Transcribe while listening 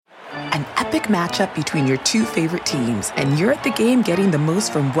An epic matchup between your two favorite teams, and you're at the game getting the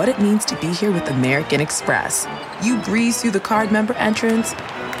most from what it means to be here with American Express. You breeze through the card member entrance,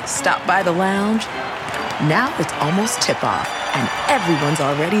 stop by the lounge. Now it's almost tip-off, and everyone's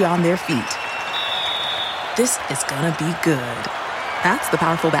already on their feet. This is gonna be good. That's the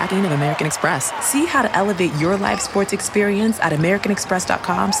powerful backing of American Express. See how to elevate your live sports experience at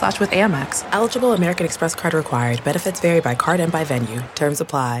americanexpress.com/withAmex. Eligible American Express card required. Benefits vary by card and by venue. Terms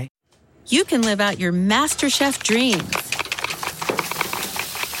apply. You can live out your MasterChef dreams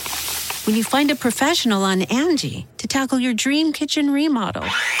when you find a professional on Angie to tackle your dream kitchen remodel.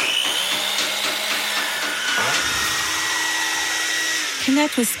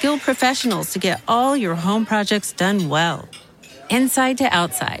 Connect with skilled professionals to get all your home projects done well. Inside to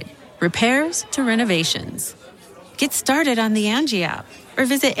outside, repairs to renovations. Get started on the Angie app or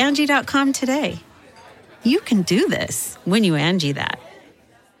visit Angie.com today. You can do this when you Angie that.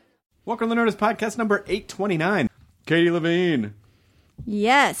 Welcome to the Nerdist Podcast number 829. Katie Levine.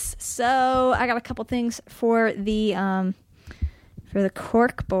 Yes. So I got a couple things for the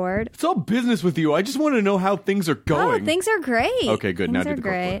cork board. It's all business with you. I just want to know how things are going. Oh, things are great. Okay, good. Things now are do the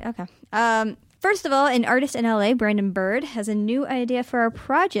great. cork board. Okay. First of all, an artist in LA, Brandon Bird, has a new idea for a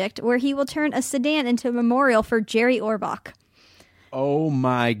project where he will turn a sedan into a memorial for Jerry Orbach. Oh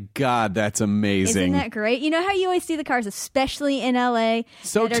my God, that's amazing. Isn't that great? You know how you always see the cars, especially in LA,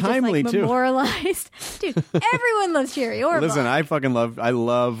 so that are timely just, like, too. Memorialized. Dude, everyone loves Jerry Orbach. Listen, I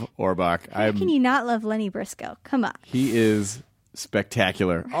love Orbach. How can you not love Lenny Briscoe? Come on. He is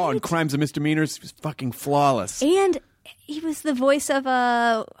spectacular. Right? Oh, and Crimes and Misdemeanors, he's fucking flawless. And he was the voice of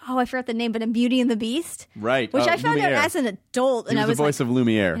I forgot the name, but in Beauty and the Beast, right? Which I found Lumiere. out as an adult, and He was I was the voice like, of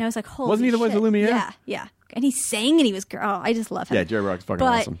Lumiere, and I was like, holy wasn't he the voice shit. of Lumiere? Yeah, and he sang, and he was I just love him. Yeah, Jerry Orbach's fucking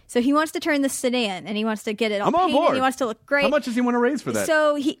awesome. So he wants to turn the sedan, and he wants to get it all I'm on painted, board. and he wants to look great. How much does he want to raise for that?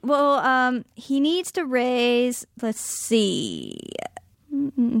 So he needs to raise, let's see,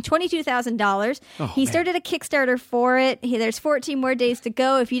 $22,000. He started a Kickstarter for it. There's 14 more days to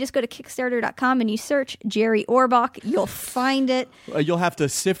go. If you just go to Kickstarter.com and you search Jerry Orbach, you'll find it. You'll have to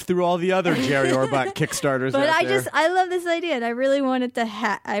sift through all the other Jerry Orbach Kickstarters. But out there. I love this idea, and I really want it to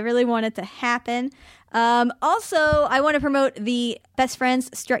happen. Also, I want to promote the Best Friends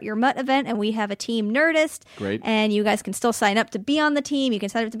Strut Your Mutt event, and we have a team Nerdist. Great. And you guys can still sign up to be on the team. You can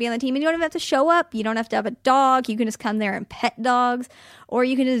sign up to be on the team, and you don't even have to show up. You don't have to have a dog. You can just come there and pet dogs, or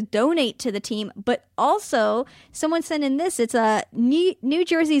you can just donate to the team. But also, someone sent in this. It's a New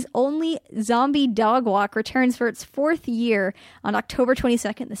Jersey's only zombie dog walk returns for its 4th year on October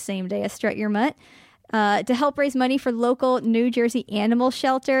 22nd, the same day as Strut Your Mutt. To help raise money for local New Jersey animal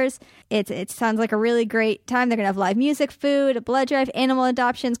shelters. It sounds like a really great time. They're going to have live music, food, a blood drive, animal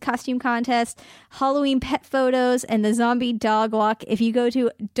adoptions, costume contest, Halloween pet photos, and the zombie dog walk. If you go to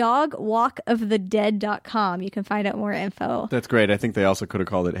dogwalkofthedead.com, you can find out more info. That's great. I think they also could have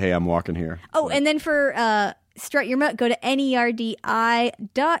called it, "Hey, I'm walking here." Oh, and then for Strut Your Mutt, go to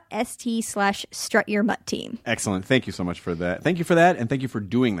nerdi.st/Strut Your Mutt team. Excellent. Thank you so much for that. Thank you for that, and thank you for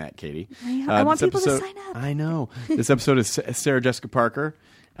doing that, Katie. I want people to sign up. I know. This episode is Sarah Jessica Parker,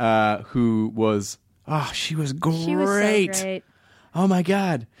 who was, she was great. She was so great. Oh, my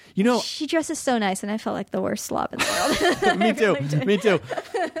God. You know, She dresses so nice, and I felt like the worst slob in the world. me too. Me too.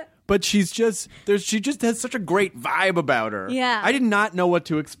 But she just has such a great vibe about her. Yeah. I did not know what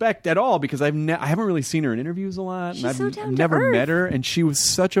to expect at all because I haven't really seen her in interviews a lot. She's and so I've down to never earth. met her, and she was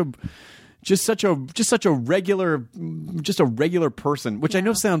such a regular person, which I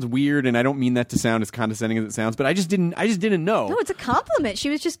know sounds weird, and I don't mean that to sound as condescending as it sounds, but I just didn't know. No, it's a compliment. She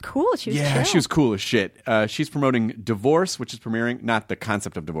was just cool. She was Yeah, chill. she was cool as shit. She's promoting Divorce, which is premiering, not the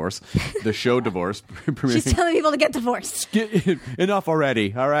concept of divorce, the show Divorce. Premiering. She's telling people to get divorced. Enough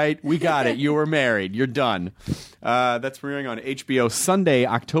already, all right? We got it. You were married. You're done. That's premiering on HBO Sunday,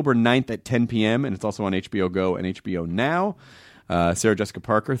 October 9th at 10 p.m., and it's also on HBO Go and HBO Now. Sarah Jessica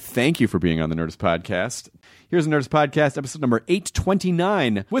Parker, thank you for being on the Nerdist Podcast. Here's the Nerdist Podcast, episode number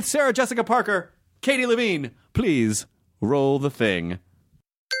 829, with Sarah Jessica Parker, Katie Levine. Please roll the thing.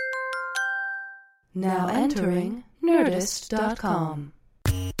 Now entering Nerdist.com.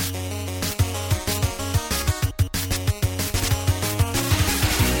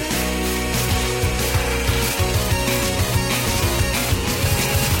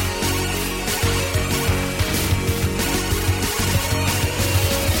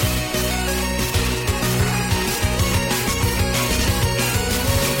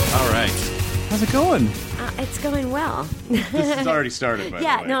 How's it going? It's going well. This has already started, by the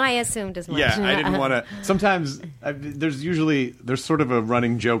way. No, I assumed as much. Yeah, I didn't want to. Sometimes there's sort of a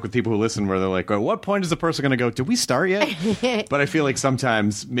running joke with people who listen where they're like, "At what point is the person going to go? Did we start yet?" But I feel like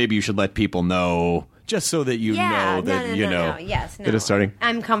sometimes maybe you should let people know, just so that you know that Yes, that it's starting.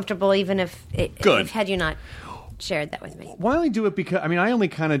 I'm comfortable, even if had you not shared that with me. Why only do it because I only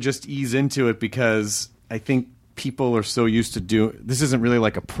kind of just ease into it because I think people are so used to this isn't really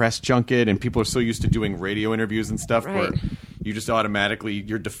like a press junket, and people are so used to doing radio interviews and stuff where you just automatically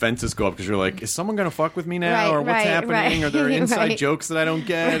your defenses go up because you're like, is someone going to fuck with me now, or what's happening? Are there inside jokes that I don't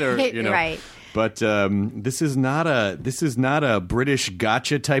get, or Right. But this is not a British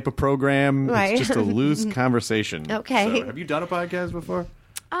gotcha type of program. Right. It's just a loose conversation. Okay. So, have you done a podcast before?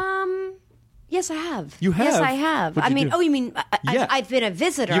 Yes, I have. You have? Yes, I have. What'd you do? you mean Yeah. I've been a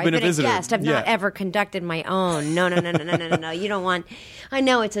visitor. You've been a visitor. A guest. I've not ever conducted my own. No. You don't want. I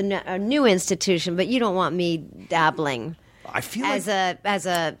know it's a new institution, but you don't want me dabbling. I feel as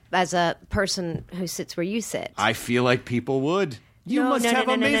a person who sits where you sit. I feel like people would. You must have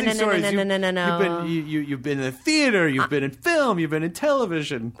amazing stories. No. You've been in the theater. You've been in film. You've been in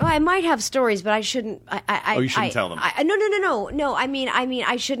television. Well, I might have stories, but I shouldn't. You shouldn't tell them. No. I mean,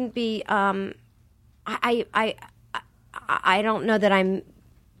 I shouldn't be. I don't know that I'm.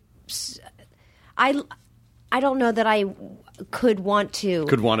 I don't know that I could want to.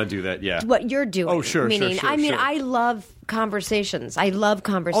 Could want to do that, yeah. What you're doing. Oh, sure, meaning, sure. I love conversations. I love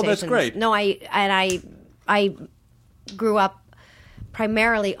conversations. Oh, that's great. No, I grew up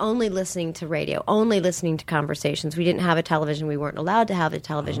primarily only listening to radio, only listening to conversations. We didn't have a television. We weren't allowed to have a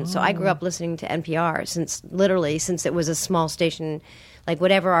television. So I grew up listening to NPR since it was a small station, like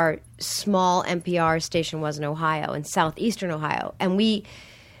whatever our small NPR station was in Ohio, in southeastern Ohio. And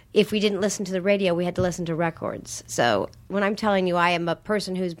if we didn't listen to the radio, we had to listen to records. So when I'm telling you I am a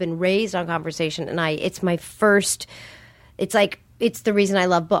person who's been raised on conversation, and it's my first, it's the reason I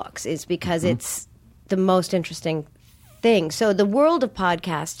love books, is because it's the most interesting thing. So the world of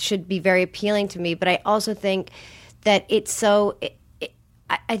podcasts should be very appealing to me, but I also think that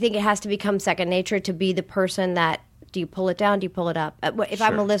I think it has to become second nature to be the person that, do you pull it down? Do you pull it up? If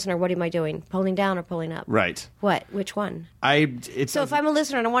I'm a listener, what am I doing? Pulling down or pulling up? Right. What? Which one? So if I'm a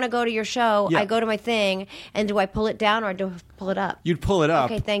listener and I want to go to your show, I go to my thing, and do I pull it down or do I pull it up? You'd pull it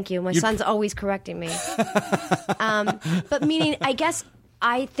up. Okay, thank you. My son's always correcting me. But meaning, I guess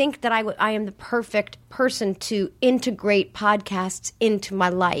I think that I am the perfect person to integrate podcasts into my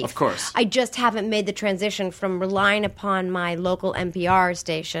life. Of course. I just haven't made the transition from relying upon my local NPR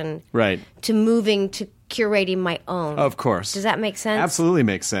station to moving to curating my own. Of course. Does that make sense? Absolutely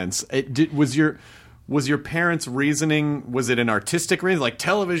makes sense. Was your parents' reasoning, was it an artistic reason, like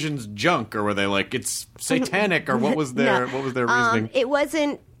television's junk, or were they like it's satanic, or what was their reasoning? It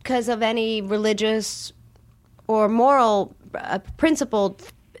wasn't because of any religious or moral principled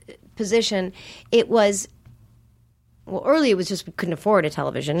position. It was, well, early it was just we couldn't afford a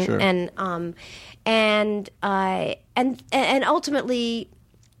television, sure. and ultimately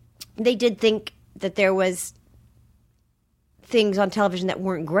they did think that there was things on television that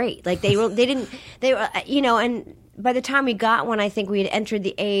weren't great. Like they were, and by the time we got one, I think we had entered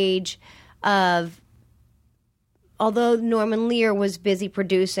the age of, although Norman Lear was busy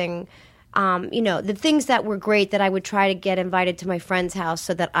producing, the things that were great that I would try to get invited to my friend's house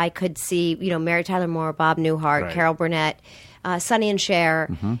so that I could see, Mary Tyler Moore, Bob Newhart, right. Carol Burnett, Sonny and Cher.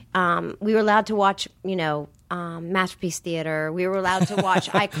 Mm-hmm. We were allowed to watch, Masterpiece Theater. We were allowed to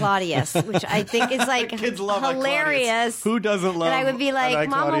watch I, Claudius, which I think is like Kids love hilarious. Who doesn't love? And I would be like,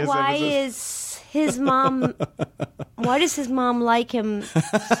 Mama, why does his mom like him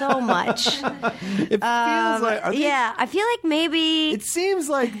so much? It feels like I feel like maybe it seems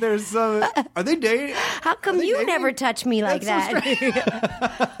like there's are they dating? How come you never touch me like that?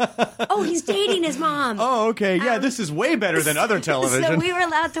 Oh, he's dating his mom. Oh, okay. Yeah, this is way better than other television. So we were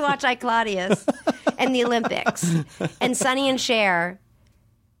allowed to watch I, Claudius and the Olympics and Sonny and Cher.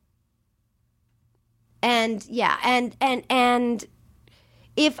 And and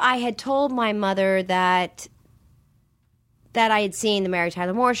if I had told my mother that I had seen the Mary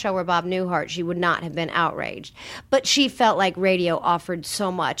Tyler Moore Show or Bob Newhart, she would not have been outraged. But she felt like radio offered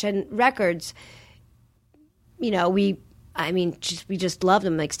so much, and records, we just loved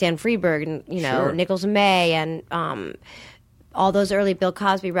them, like Stan Freberg and Sure. Nichols and May and all those early Bill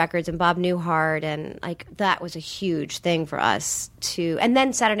Cosby records and Bob Newhart, and like that was a huge thing for us too. And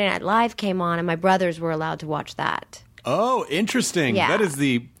then Saturday Night Live came on, and my brothers were allowed to watch that. Oh, interesting. Yeah. That is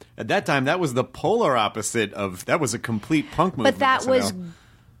at that time, that was the polar opposite of, that was a complete punk movement. But that was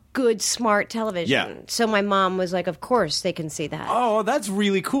good, smart television. Yeah. So my mom was like, of course they can see that. Oh, that's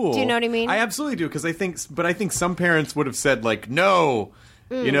really cool. Do you know what I mean? I absolutely do, because I think some parents would have said like, no,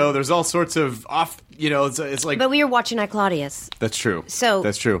 there's all sorts of off, it's like. But we were watching I, Claudius. That's true. So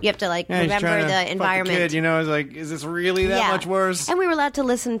that's true. You have to Yeah, he's remember trying to the fuck the environment. kid, it's like, is this really that much worse? And we were allowed to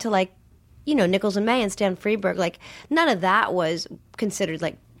listen to Nichols and May and Stan Freberg. Like none of that was considered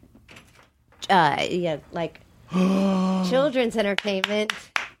like children's entertainment.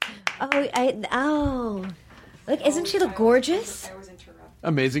 Look, isn't she look gorgeous?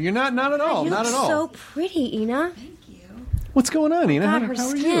 Amazing. You're not at all. You Not look at all. so pretty, Ina. What's going on, Ina? God, her How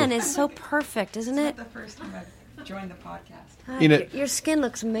are skin you? is so perfect, isn't it? The first time I've joined the podcast. God, Ina- your skin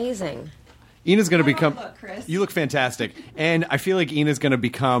looks amazing. Ina's going to become. look, Chris. You look fantastic, and I feel like Ina's going to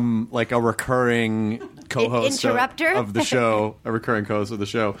become like a recurring co-host Interrupter? of the show, a recurring co-host of the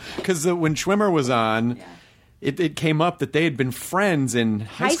show. Because when Schwimmer was on, it came up that they had been friends in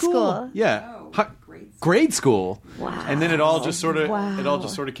high school? Yeah, Oh, grade school. Wow. And then it all just sort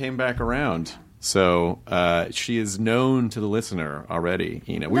of came back around. So she is known to the listener already.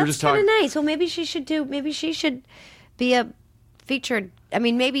 We were just talking. That's kind of nice. Well, maybe she should be a featured. I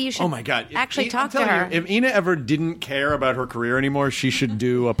mean, maybe you should. Oh my God! Actually, I'm talk to telling her. you, if Ina ever didn't care about her career anymore, she should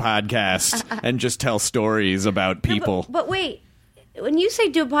do a podcast and just tell stories about people. But wait, when you say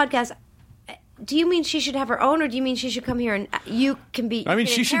do a podcast, do you mean she should have her own, or do you mean she should come here and you can be? I mean,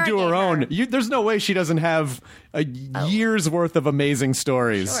 can she should do her interrogate own. There's no way she doesn't have a year's worth of amazing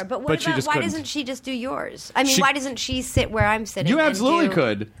stories. Sure, but what she about just why couldn't. doesn't she just do yours? I mean, She- why doesn't she sit where I'm sitting? You and absolutely do-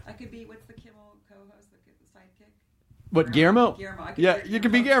 could. I could be, what's the Kimmel co-host, the sidekick? What, Guillermo? Guillermo. I could Yeah, be you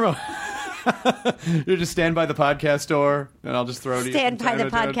could be Guillermo. You just stand by the podcast door, and I'll just throw it to you. Stand from by time the to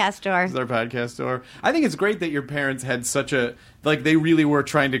time. podcast door. This is our podcast door. I think it's great that your parents had such a they really were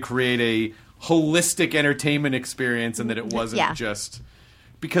trying to create a holistic entertainment experience, and that it wasn't Yeah. just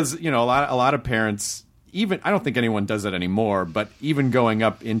because a lot of parents. Even I don't think anyone does that anymore, but even going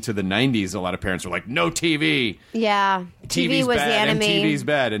up into the 90s, a lot of parents were like, "No TV, Yeah, TV TV's was bad, the enemy. MTV's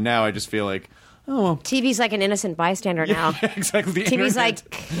bad," and now I just feel like, oh, well, TV's like an innocent bystander now. exactly. The TV's internet.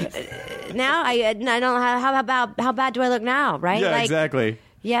 like now I don't know how bad do I look now, right? yeah, like, exactly.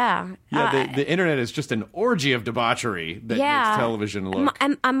 Yeah. Yeah, the internet is just an orgy of debauchery that makes television look.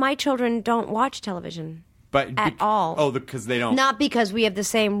 My children don't watch television. But at all. Oh, because they don't. Not because we have the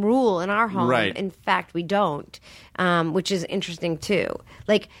same rule in our home. Right. In fact, we don't, which is interesting too.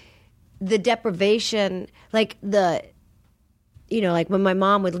 Like the deprivation, like like when my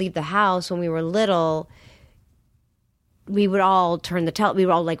mom would leave the house when we were little, we would all we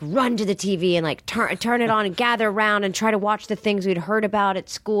would all like run to the TV and like turn it on and gather around and try to watch the things we'd heard about at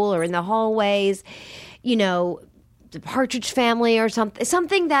school or in the hallways, the Partridge Family or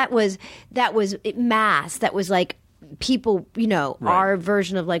something that was mass, that was like people, our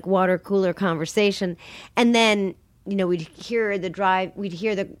version of like water cooler conversation. And then, we'd hear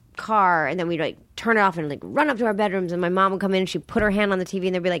the car, and then we'd like turn it off and like run up to our bedrooms, and my mom would come in and she'd put her hand on the TV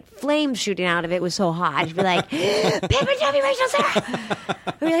and there'd be like flames shooting out of it. It was so hot. She'd be like, Pip and Debbie, Rachel, Sarah.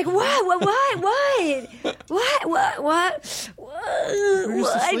 We'd be like, what?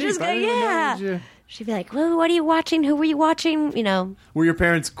 I just go, yeah. She'd be like, well, what are you watching? Who were you watching? Were your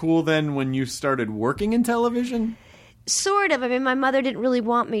parents cool then when you started working in television? Sort of. I mean, my mother didn't really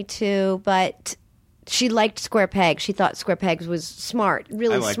want me to, but she liked Square Pegs. She thought Square Pegs was smart,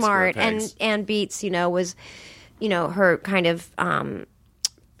 really liked smart. Square Pegs. And Ann Beats, was, her kind of,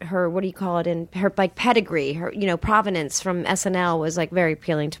 her, what do you call it? In her like pedigree, her, provenance from SNL was like very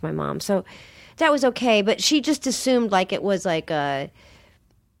appealing to my mom. So that was okay. But she just assumed like it was like a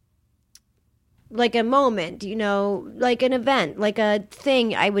moment, like an event, like a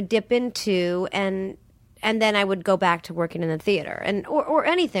thing I would dip into, and then I would go back to working in the theater, and or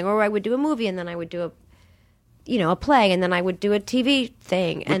anything, or I would do a movie, and then I would do a play, and then I would do a TV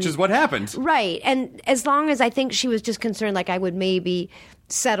thing, Which is what happened. right. And as long as I think she was just concerned, like I would maybe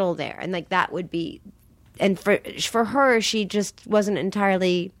settle there, and like that would be, and for her, she just wasn't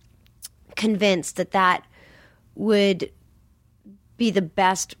entirely convinced that would be the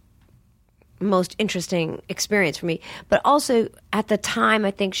best, most interesting experience for me. But also at the time,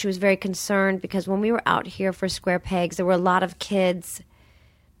 I think she was very concerned because when we were out here for Square Pegs, there were a lot of kids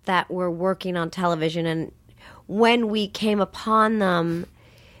that were working on television, and when we came upon them,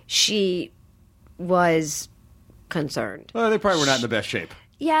 she was concerned. Well, they probably were not in the best shape.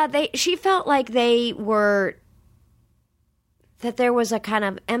 Yeah, she felt like that there was a kind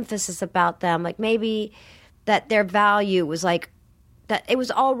of emphasis about them, like maybe that their value was like, that it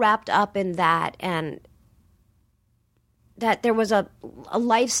was all wrapped up in that, and that there was a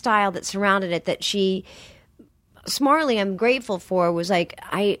lifestyle that surrounded it that she smartly I'm grateful for was like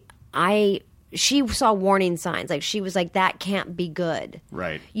she saw warning signs. Like she was like, that can't be good.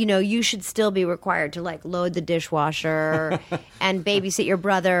 Right. You know, you should still be required to like load the dishwasher and babysit your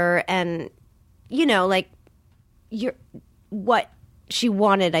brother, and you know, like what she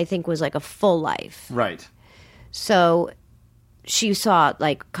wanted, I think, was like a full life. Right. So she saw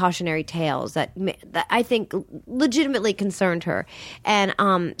like cautionary tales that I think legitimately concerned her, and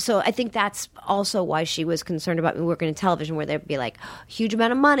so I think that's also why she was concerned about me working in television, where there'd be like a huge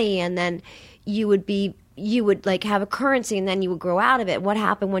amount of money, and then you would like have a currency, and then you would grow out of it. What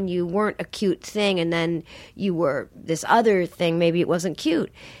happened when you weren't a cute thing, and then you were this other thing? Maybe it wasn't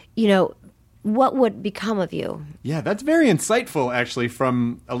cute. You know, what would become of you? Yeah, that's very insightful, actually,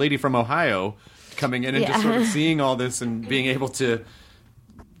 from a lady from Ohio coming in and just sort of seeing all this and being able to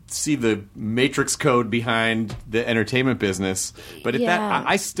see the matrix code behind the entertainment business. But at that,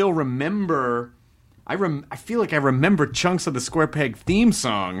 I still remember. I feel like I remember chunks of the Square Peg theme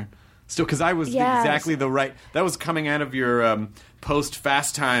song still, because I was exactly the right. That was coming out of your post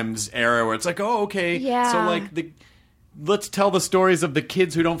Fast Times era, where it's like, oh, okay, so like let's tell the stories of the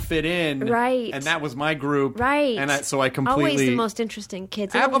kids who don't fit in, right? And that was my group, right? And I completely always the most interesting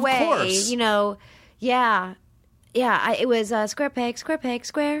kids in a way, course. You know, it was Square Peg, Square Peg,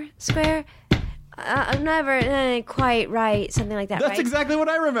 Square. I'm never quite right, something like that. That's right? exactly what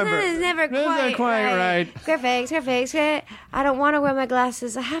I remember. It's never quite right. Square Peg, Square Peg, Square. I don't want to wear my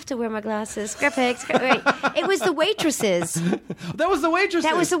glasses. I have to wear my glasses. Square Peg, Square. Right. It was the waitresses. That was the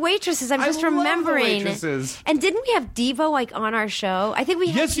waitresses. I'm just love remembering. The waitresses. And didn't we have Devo like on our show? I think we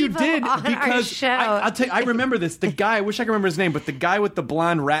had Yes, Devo you did, on our because show. I'll tell you, I remember this. The guy, I wish I could remember his name, but the guy with the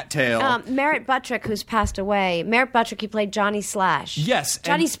blonde rat tail. Merritt Buttrick, who's passed away. Merritt Buttrick, he played Johnny Slash. Yes,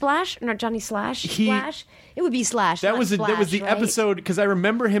 Johnny and Splash? No, Johnny Slash. Slash. It would be Slash. That was the right? episode, because I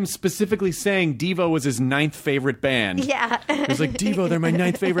remember him specifically saying Devo was his 9th favorite band. Yeah, it was like, Devo, they're my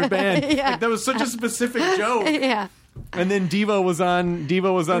 9th favorite band. Yeah. Like, that was such a specific joke. Yeah. And then Devo was on the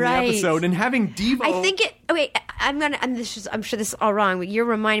episode, and having Devo. I think it. Wait, I'm sure this is all wrong, but you're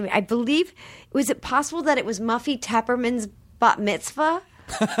reminding me. I believe, was it possible that it was Muffy Tepperman's bat mitzvah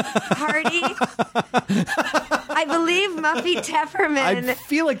party? I believe Muffy Tepperman. I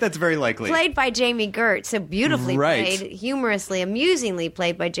feel like that's very likely. Played by Jamie Gertz, so beautifully played, humorously, amusingly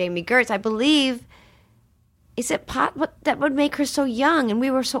played by Jamie Gertz. I believe. Is it what that would make her so young and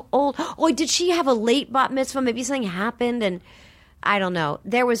we were so old? Oh, did she have a late bat mitzvah? Maybe something happened, and I don't know.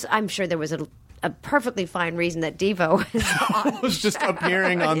 I'm sure there was a perfectly fine reason that Devo was just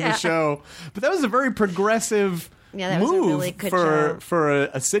appearing on the show. But that was a very progressive that was move a really good for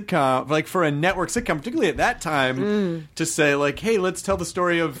a sitcom, like for a network sitcom, particularly at that time, to say like, hey, let's tell the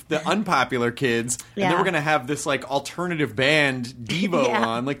story of the unpopular kids, and then we're going to have this like alternative band Devo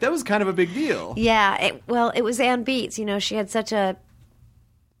on. Like that was kind of a big deal. Yeah, it was Ann Beats. You know, she had such a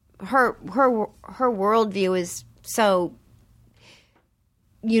her worldview is so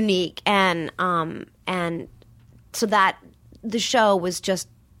unique, and so that the show was just,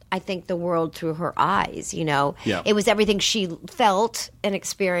 I think, the world through her eyes, you know. Yeah. It was everything she felt and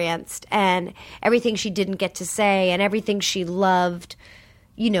experienced, and everything she didn't get to say, and everything she loved,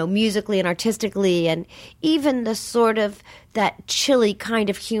 you know, musically and artistically, and even the sort of that chilly kind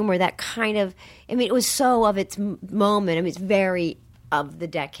of humor, that kind of, I mean, it was so of its moment. I mean, it's very of the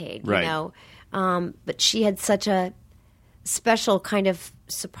decade, you know. But she had such a special kind of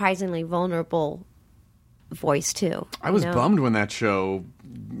surprisingly vulnerable voice, too. I was bummed when that show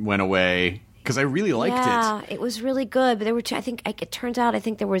went away because I really liked it. Yeah, it was really good, but there were it turns out I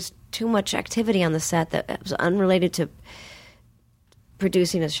think there was too much activity on the set that was unrelated to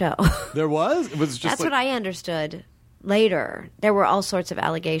producing a show. There was? It was just That's what I understood later. There were all sorts of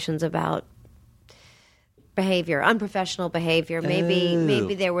allegations about behavior, unprofessional behavior.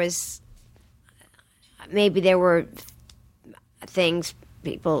 Maybe there were things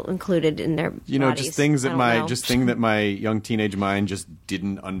people included in their bodies. Just things that my young teenage mind just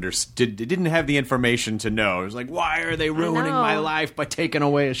didn't understand. It didn't have the information to know. It was like, why are they ruining my life by taking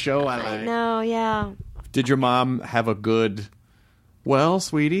away a show I like? I know, yeah. Did your mom have a good, well,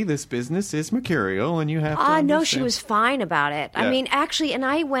 sweetie, this business is mercurial and you have to understand? No, she was fine about it. Yeah. I mean, actually, and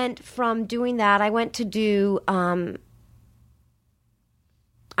I went from doing that, I went to do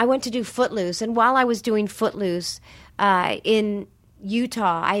Footloose, and while I was doing Footloose in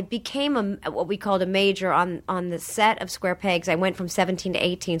Utah, I became what we called a major on the set of Square Pegs. I went from 17 to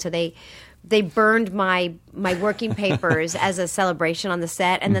 18, so they burned my working papers as a celebration on the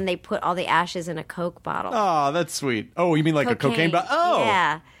set, and then they put all the ashes in a Coke bottle. Oh, that's sweet. Oh, you mean like a cocaine bottle? Oh,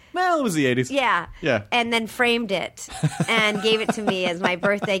 yeah. Well, it was the 80s. Yeah. Yeah. And then framed it and gave it to me as my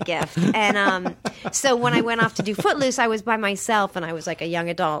birthday gift. And so when I went off to do Footloose, I was by myself and I was like a young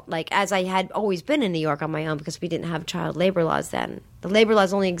adult, like as I had always been in New York on my own because we didn't have child labor laws then. The labor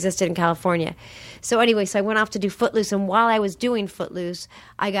laws only existed in California. So anyway, so I went off to do Footloose. And while I was doing Footloose,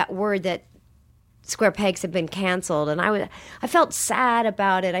 I got word that Square Pegs had been canceled. And I felt sad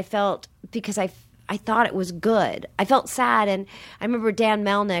about it. I felt because I thought it was good. I felt sad, and I remember Dan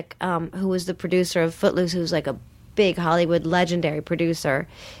Melnick, who was the producer of Footloose, who's like a big Hollywood legendary producer.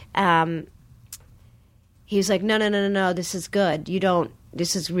 He was like, no, this is good.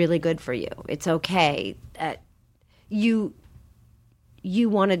 This is really good for you. It's okay. You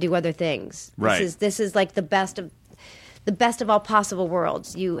want to do other things. Right. This is like the best of all possible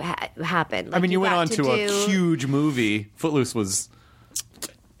worlds. You happen. Like, I mean, you went got on to a huge movie. Footloose was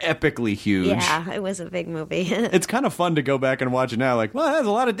epically huge. Yeah, it was a big movie. It's kind of fun to go back and watch it now. Like, well, there's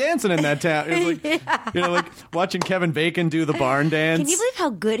a lot of dancing in that town. It's like, like watching Kevin Bacon do the barn dance. Can you believe how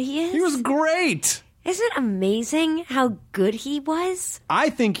good he is? He was great. Isn't it amazing how good he was?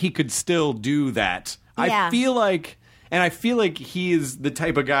 I think he could still do that. Yeah. I feel like he is the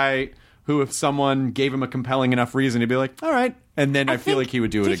type of guy who, if someone gave him a compelling enough reason, he'd be like, all right. And then I feel like he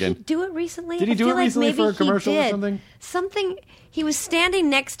would do it again. Did he do it recently? Did he do it recently for a commercial or something? He was standing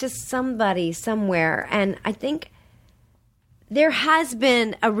next to somebody somewhere, and I think there has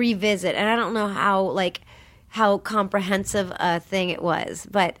been a revisit, and I don't know how comprehensive a thing it was,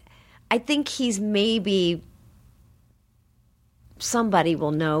 but I think he's maybe somebody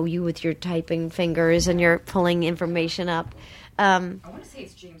will know you with your typing fingers and you're pulling information up. I want to say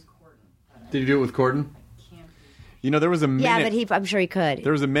it's James Corden. Did you do it with Corden? There was a minute. Yeah, but I'm sure he could.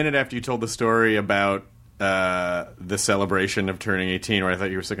 There was a minute after you told the story about the celebration of turning 18 where I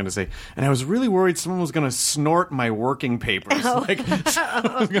thought you were going to say, and I was really worried someone was going to snort my working papers. Oh. Like,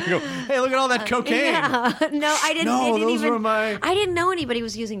 I was going to go, hey, look at all that cocaine. Yeah. No, I didn't. No, those were my... I didn't know anybody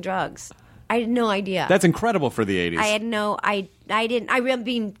was using drugs. I had no idea. That's incredible for the 80s. I had no... I didn't... I'm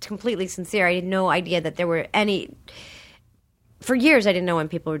being completely sincere. I had no idea that there were any... For years, I didn't know when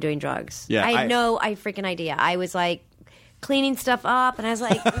people were doing drugs. Yeah, I had no freaking idea. I was like cleaning stuff up, and I was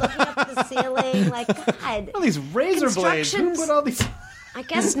like looking up at the ceiling, like, God. All these razor blades. Who put all these... I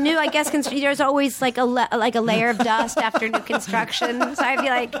guess there's always like a layer of dust after new construction. So I'd be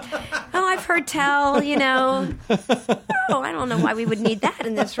like, oh, I've heard tell, Oh, I don't know why we would need that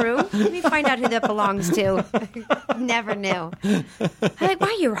in this room. Let me find out who that belongs to. Never knew. I'm like,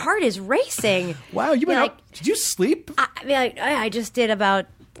 wow, your heart is racing. Wow, you've been up. Did you sleep? I'd be like, I just did about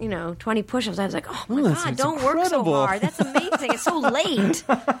 20 push-ups. I was like, oh my God, don't work so incredible. hard. That's amazing. It's so late.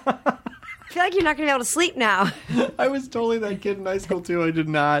 I feel like you're not going to be able to sleep now. I was totally that kid in high school, too. I did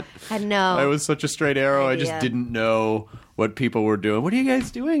not. I know. I was such a straight arrow. I just didn't know what people were doing. What are you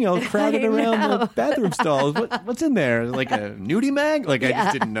guys doing? All crowded around the bathroom stalls. What's in there? Like a nudie mag? Like, I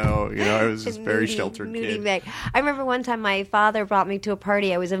just didn't know. I was just very sheltered kid. Mag. I remember one time my father brought me to a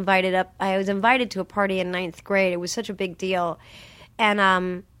party. I was invited to a party in 9th grade. It was such a big deal.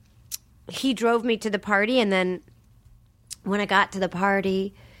 And he drove me to the party. And then when I got to the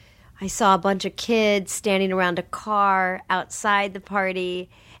party, I saw a bunch of kids standing around a car outside the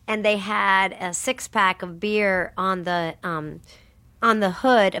party, and they had a 6-pack of beer on the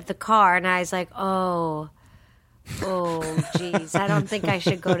hood of the car, and I was like, oh, geez, I don't think I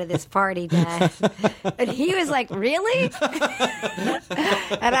should go to this party, Dad. And he was like, really?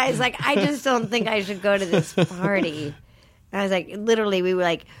 And I was like, I just don't think I should go to this party. And I was like, literally, we were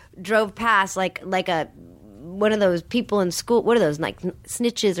like drove past like a one of those people in school. What are those, like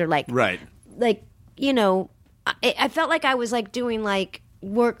snitches or like right? Like I felt like I was like doing like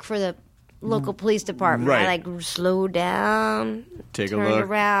work for the local police department. Right. I like slowed down, Take a turned look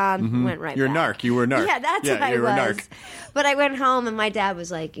around, went right. You're back. a narc. You were a narc. Yeah, that's what I you were was. a narc. But I went home and my dad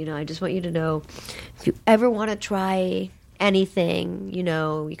was like, I just want you to know, if you ever want to try anything,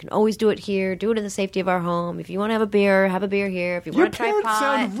 you can always do it here. Do it in the safety of our home. If you want to have a beer here. If you want to try Your pot, parents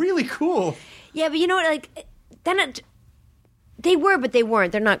sound really cool. Yeah, but you know what? Like then they were, but they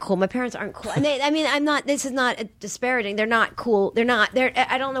weren't. They're not cool. My parents aren't cool. And I'm not. This is not disparaging. They're not cool. They're not.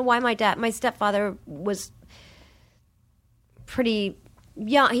 I don't know why my stepfather was pretty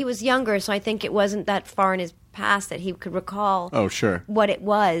young. He was younger, so I think it wasn't that far in his past that he could recall. Oh, sure. What it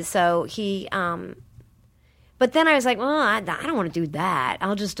was. So he. But then I was like, well, I don't want to do that.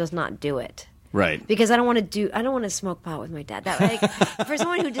 I'll just not do it. Right. Because I don't want to smoke pot with my dad. That like for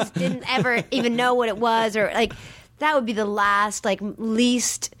someone who just didn't ever even know what it was, or like that would be the last, like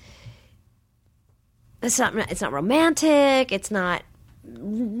least. It's not romantic. It's not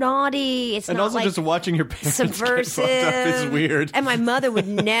naughty. It's And not also like just watching your parents get subversive. fucked up is weird. And my mother would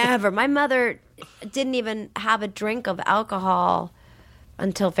never. My mother didn't even have a drink of alcohol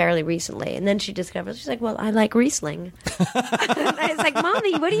until fairly recently, and then she discovered. She's like, "Well, I like Riesling." I was like,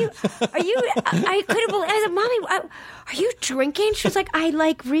 "Mommy, what are you? I couldn't believe. I said, "Mommy, are you drinking?" She was like, "I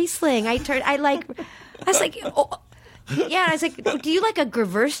like Riesling." I was like, "Oh." Yeah, I was like, "Do you like a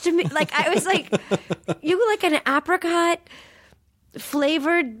Gewürztraminer?" Like, I was like, "You like an apricot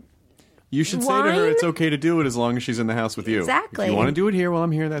flavored?" You should say to her Wine? it's okay to do it as long as she's in the house with you. Exactly. If you want to do it here while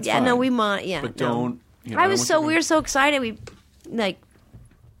I'm here, that's Yeah, fine. no, we want. Yeah, But no. don't. You know, I don't was want so you to- we were so excited. We like.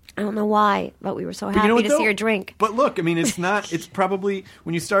 I don't know why, but we were so happy You know what, to though? see her drink. But look, I mean, it's not. It's probably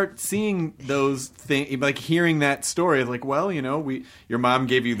when you start seeing those things, like hearing that story, it's like, well, you know, your mom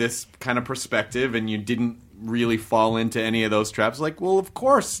gave you this kind of perspective, and you didn't really fall into any of those traps. Like, well, of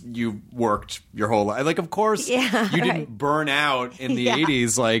course you worked your whole life. Like, of course you didn't burn out in the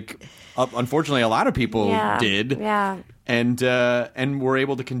 80s. Like, unfortunately, a lot of people did. Yeah. And were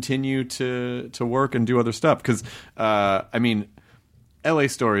able to continue to work and do other stuff because, I mean. L.A.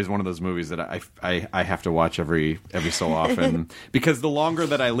 Story is one of those movies that I have to watch every so often because the longer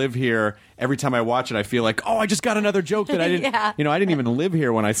that I live here, every time I watch it, I feel like, oh, I just got another joke that I didn't. You know, I didn't even live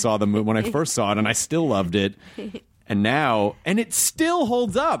here when I saw when I first saw it, and I still loved it. And now, and it still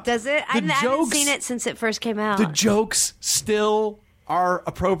holds up. Does it? I haven't seen it since it first came out. The jokes still are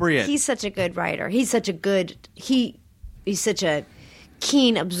appropriate. He's such a good writer. He's such a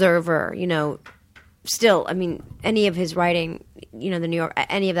keen observer. You know, still, I mean, any of his writing. You know, the New York,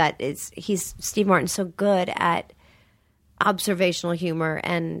 any of that Steve Martin's so good at observational humor.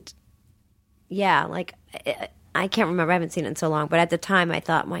 And yeah, like, I can't remember, I haven't seen it in so long, but at the time I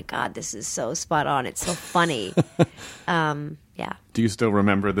thought, my God, this is so spot on. It's so funny. Yeah. Do you still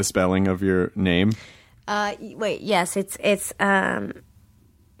remember the spelling of your name? Wait, yes, is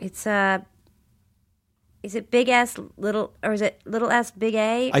it big S little, or is it little S big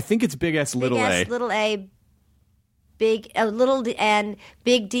A? I think it's big S little big A. S little A. Big little D, and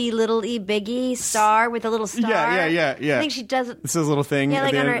big D little E big E star with a little star. Yeah. I think she does it. It's his little thing Yeah, at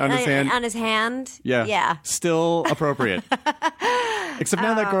like the on, end, on his hand. On his hand. Yeah. Still appropriate. Except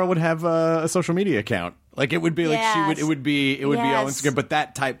now that girl would have a social media account. Like it would be like it would be all Instagram.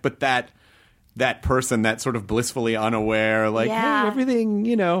 But that person, that sort of blissfully unaware, like, hey, everything,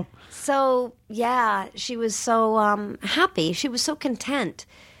 you know. So yeah, she was so happy. She was so content.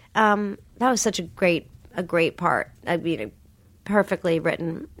 That was such a great part. I mean, a perfectly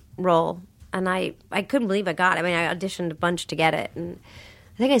written role, and I couldn't believe I got it. I mean, I auditioned a bunch to get it, and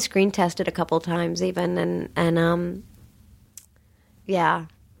I think I screen tested a couple times even, and yeah,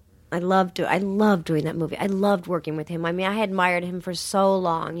 I loved doing that movie. I loved working with him. I mean, I had admired him for so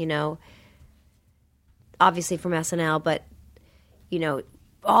long, you know, obviously from SNL, but you know,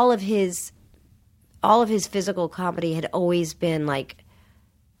 all of his physical comedy had always been like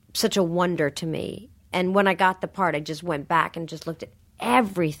such a wonder to me. And when I got the part, I just went back and just looked at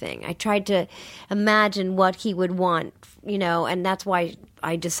everything. I tried to imagine what he would want, you know, and that's why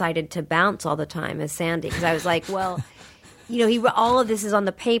I decided to bounce all the time as Sandy, because I was like, well, you know, all of this is on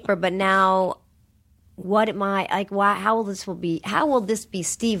the paper, but now what am I like? Why? How will this be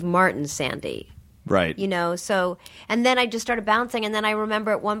Steve Martin's Sandy? Right. You know, so, and then I just started bouncing, and then I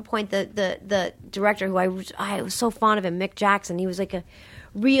remember at one point the director who I was so fond of him, Mick Jackson, he was like a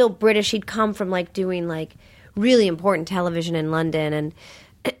real British. He'd come from like doing like really important television in London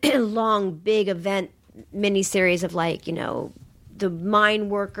and long big event miniseries of like, you know, the mine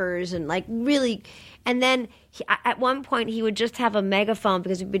workers and like really, and then at one point he would just have a megaphone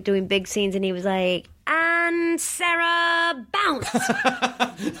because we'd been doing big scenes, and he was like, and Sarah bounce.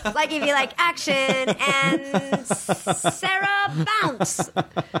 Like if you like action and Sarah bounce.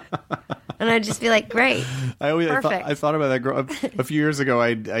 And I'd just be like, great. I thought about that girl. A few years ago,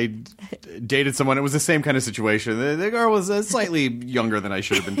 I dated someone. It was the same kind of situation. The girl was slightly younger than I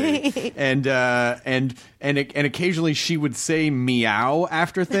should have been dating. And occasionally she would say meow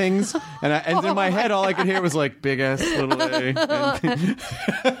after things. And in my head, all I could hear was like, big S, little A.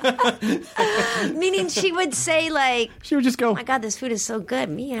 Meaning she would say like, she would just go, oh my God, this food is so good,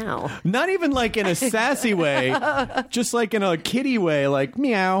 meow. Not even like in a sassy way, just like in a kiddie way, like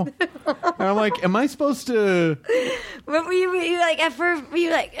meow. And I'm like, am I supposed to? What were you like at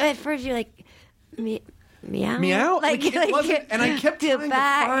first? You're like, meow, meow. Like it wasn't, and I kept trying to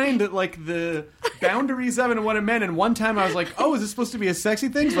find like the boundaries of it and what it meant. And one time I was like, oh, is this supposed to be a sexy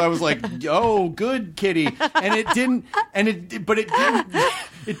thing? So I was like, oh, good kitty. And it didn't.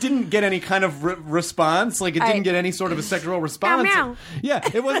 It didn't get any kind of response. Like it didn't get any sort of a sexual response. Meow, meow. Yeah,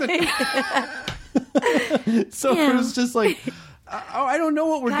 it wasn't. So it was just like. I don't know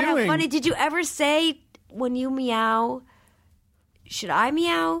what we're God, doing. how funny. Did you ever say when you meow, should I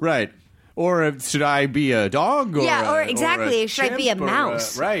meow? Right. Or should I be a dog? Or Yeah, or a exactly. Should I be a chimp or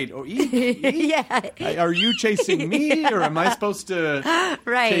mouse? Right. Or eek. Yeah. Are you chasing me, or am I supposed to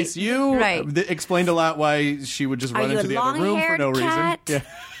Right. chase you? Right. Explained a lot why she would just Are run you into a the other room for no long-haired reason. cat?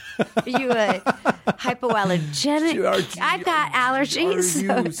 Are you a hypoallergenic? I've got allergies.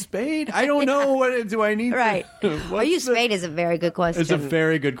 Are you spayed? I don't know. What do I need? Right. What's Are you the- spayed is a very good question. It's a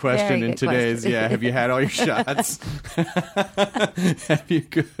very good question Very in good today's. question. Yeah, have you had all your shots? Have you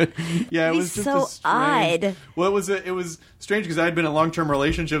good? Yeah, it It'd be was just so a strange, odd. Well, it was strange because I had been in long-term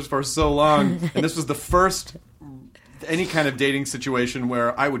relationships for so long, and this was the first any kind of dating situation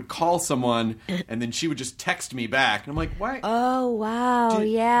where I would call someone and then she would just text me back, and I'm like, why? Oh, wow.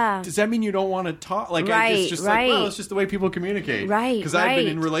 Yeah. Does that mean you don't want to talk? Like, Right, it's just right. like, well, it's just the way people communicate. Right, Because I've been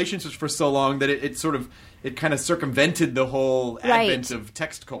in right. relationships for so long that it kind of circumvented the whole advent of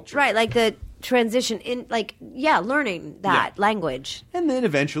text culture. Right, like the transition in, like, learning that language. And then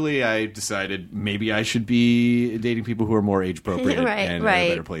eventually I decided maybe I should be dating people who are more age appropriate Right, and in right. a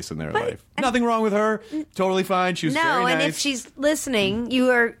better place in their life. Nothing wrong with her. Totally fine. She was No, very nice. and if she's listening,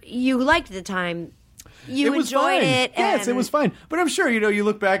 you liked the time. You It was enjoyed fine. it. Yes, and it was fine. But I'm sure, you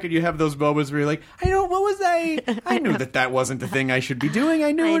look back and you have those moments where you're like, what was I knew that wasn't the thing I should be doing.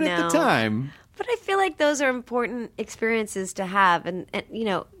 I knew I it at the know. time. But I feel like those are important experiences to have. And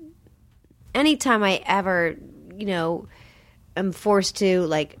anytime I ever, am forced to,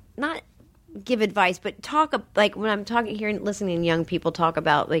 like, not give advice, but talk, like, when I'm talking here and listening to young people talk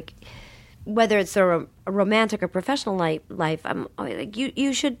about, like, whether it's a romantic or professional life, I'm like,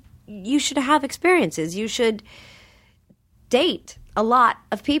 you should have experiences. You should date a lot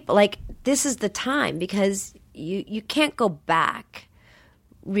of people. Like, this is the time, because you can't go back.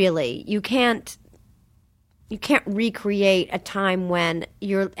 Really, you can't recreate a time when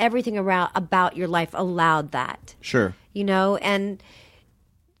everything about your life allowed that. Sure. And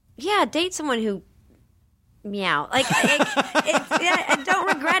date someone who meow. Like, I don't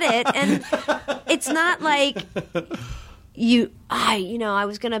regret it, and it's not like I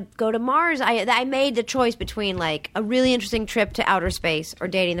was going to go to Mars. I made the choice between, like, a really interesting trip to outer space or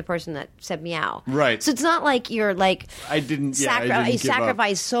dating the person that said meow. Right. So it's not like you're, like, I didn't give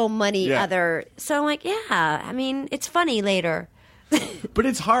sacrifice so many other. So I'm like, it's funny later. But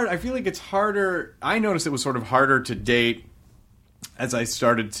it's hard. I feel like it's harder. I noticed it was sort of harder to date as I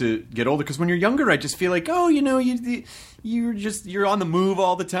started to get older, because when you're younger, I just feel like, you're on the move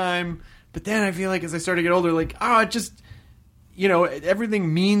all the time. But then I feel like as I started to get older, like,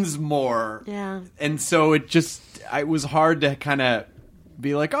 everything means more. Yeah. And so it was hard to kind of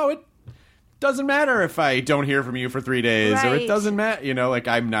be like, it doesn't matter if I don't hear from you for 3 days, or it Right. doesn't matter, like,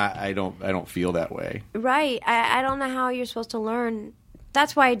 I don't feel that way. Right. I don't know how you're supposed to learn.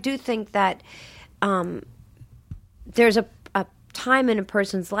 That's why I do think that there's a time in a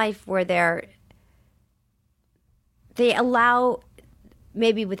person's life where they allow,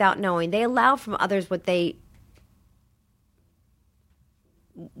 maybe without knowing, they allow from others what they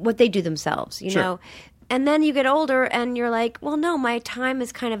do themselves, Sure. know? And then you get older and you're like, well, no, my time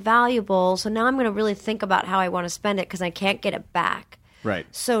is kind of valuable, so now I'm going to really think about how I want to spend it, because I can't get it back. Right.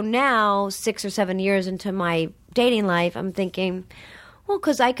 So now, 6 or 7 years into my dating life, I'm thinking, well,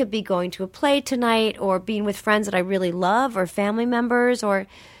 because I could be going to a play tonight, or being with friends that I really love, or family members, so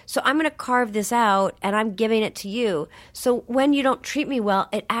I'm going to carve this out, and I'm giving it to you. So when you don't treat me well,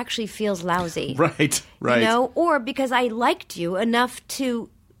 it actually feels lousy. Right. Or because I liked you enough to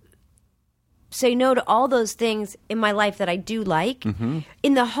say no to all those things in my life that I do like,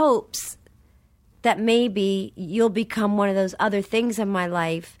 in the hopes that maybe you'll become one of those other things in my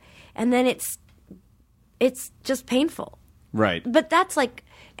life, and then it's just painful. Right. But that's like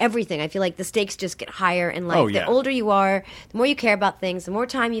everything. I feel like the stakes just get higher in life. Oh, yeah. The older you are, the more you care about things, the more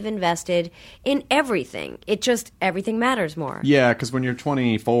time you've invested in everything. Everything matters more. Yeah, because when you're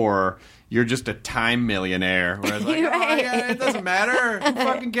 24, you're just a time millionaire. Whereas, like, Right. it doesn't matter. Who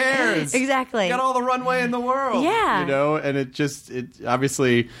fucking cares? Exactly. You got all the runway in the world. Yeah. And it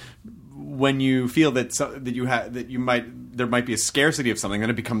obviously, when you feel that there might be a scarcity of something, then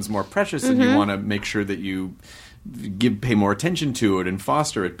it becomes more precious, and you want to make sure that you pay more attention to it and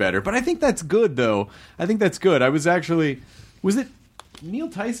foster it better. But I think that's good, though. I think that's good. Was it Neil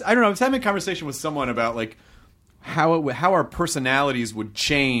Tyson? I don't know. I was having a conversation with someone about, like, how our personalities would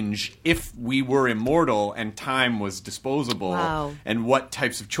change if we were immortal and time was disposable. Wow. And what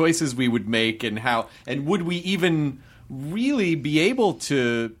types of choices we would make, and would we even really be able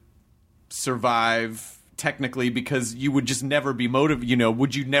to survive technically, because you would just never be motivated. You know,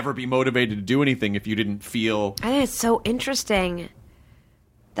 would you never be motivated to do anything if you didn't feel? I think it's so interesting.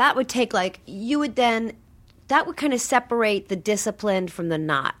 That would take that would kind of separate the disciplined from the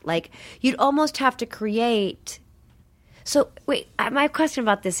not. Like, you'd almost have to create. So wait, my question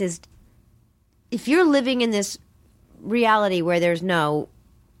about this is, if you're living in this reality where there's no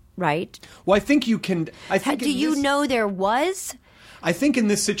right. Well, I think you can. Do you know there was? I think in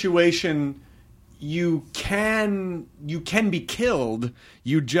this situation, you can be killed.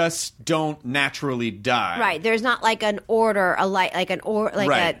 You just don't naturally die. Right. There's not like an order, right.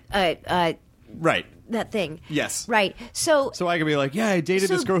 That thing. Yes. Right. So I could be like, yeah, I dated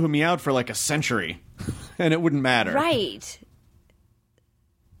this girl who meowed for like a century, and it wouldn't matter. Right.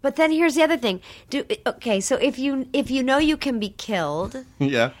 But then here's the other thing. So if you know you can be killed,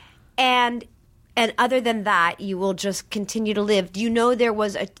 yeah, and other than that, you will just continue to live. Do you know do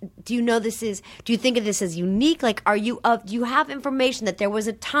you think of this as unique? Like, do you have information that there was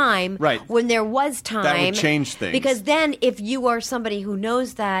a time when there was time that would change things? Because then if you are somebody who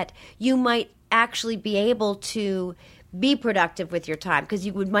knows that, you might actually be able to be productive with your time, because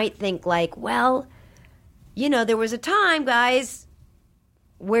you might think like, well, you know, there was a time, guys,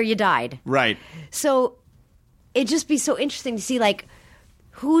 where you died. Right. So it'd just be so interesting to see, like,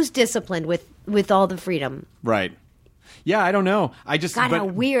 who's disciplined with all the freedom. Right. Yeah, I don't know. How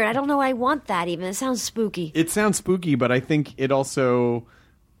weird. I don't know I want that even. It sounds spooky. It sounds spooky, but I think it also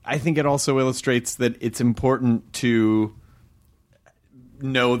illustrates that it's important to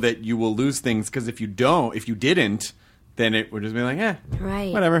know that you will lose things, because if you didn't, then it would just be like,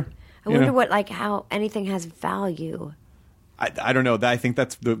 right. Whatever. I wonder how anything has value. I don't know. I think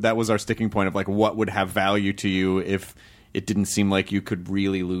that was our sticking point of like, what would have value to you if it didn't seem like you could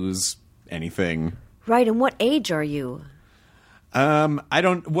really lose anything. Right. And what age are you? I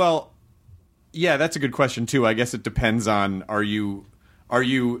don't. Well, yeah, that's a good question too. I guess it depends on, are you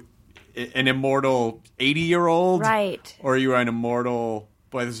an immortal 80-year-old, right? Or are you an immortal?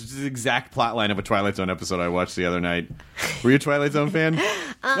 Boy, this is the exact plot line of a Twilight Zone episode I watched the other night. Were you a Twilight Zone fan?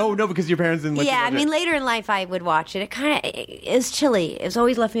 No, because your parents didn't. Yeah, I mean, later in life I would watch it. It kind of is chilly. It's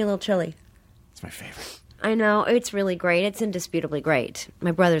always left me a little chilly. It's my favorite. I know, it's really great. It's indisputably great.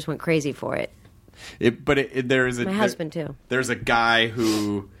 My brothers went crazy for it. My husband too. There's a guy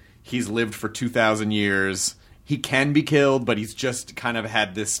who he's lived for 2,000 years. He can be killed, but he's just kind of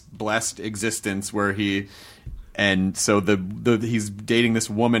had this blessed existence where and so he's dating this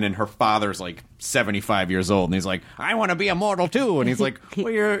woman, and her father's like 75 years old, and he's like, I want to be immortal too. And he's like,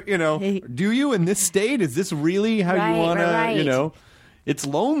 well, do you in this state? Is this really how you want to, right. It's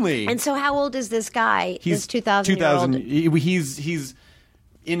lonely. And so how old is this guy? He's 2,000-year-old? He's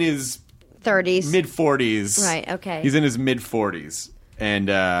in his 30s. Mid-40s. Right, okay. He's in his mid-40s. And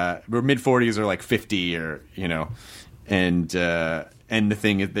mid-40s are like 50 or, and the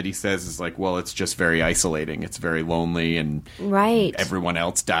thing that he says is like, well, it's just very isolating. It's very lonely, and right. Everyone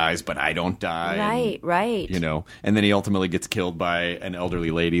else dies, but I don't die. Right. And then he ultimately gets killed by an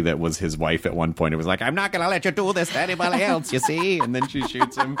elderly lady that was his wife at one point. It was like, I'm not going to let you do this to anybody else, you see? And then she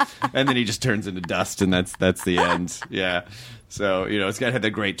shoots him, and then he just turns into dust, and that's the end. Yeah. So, it's got to have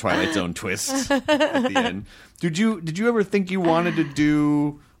that great Twilight Zone twist at the end. Did you ever think you wanted to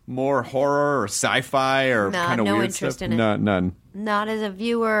do more horror or sci-fi or kind of weird interest stuff? In it. None. Not as a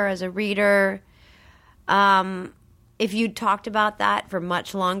viewer, as a reader. If you'd talked about that for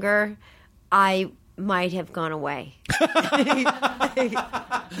much longer, I might have gone away. I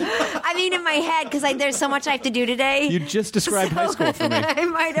mean, in my head, because there's so much I have to do today. You just described high school for me. I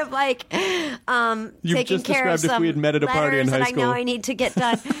might have taken care of some if we had met at a party in high that school. I know I need to get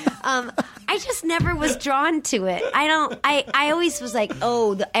done. I just never was drawn to it. I always was like,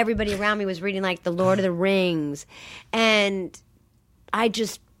 everybody around me was reading like The Lord of the Rings, and I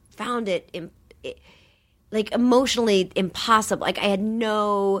just found it like emotionally impossible. Like, I had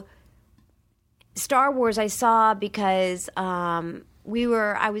no. Star Wars I saw because I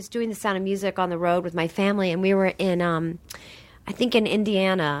was doing The Sound of Music on the road with my family, and we were in I think in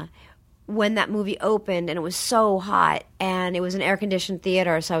Indiana when that movie opened, and it was so hot, and it was an air-conditioned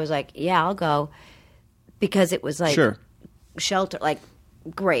theater, so I was like, yeah, I'll go, because it was like sure. Shelter, like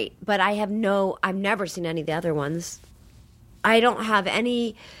great. But I've never seen any of the other ones. I don't have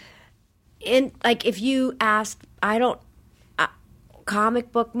any if you asked, I don't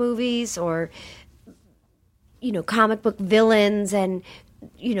comic book movies or comic book villains and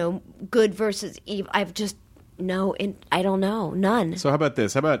good versus evil. I don't know, none. So how about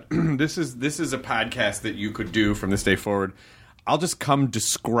this? How about this is a podcast that you could do from this day forward. I'll just come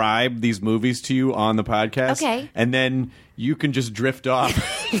describe these movies to you on the podcast. Okay. And then you can just drift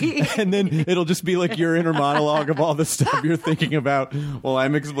off And then it'll just be like your inner monologue of all the stuff you're thinking about. Well,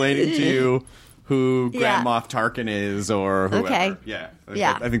 I'm explaining to you who Grand Moff Tarkin is, or whoever. Okay. Yeah.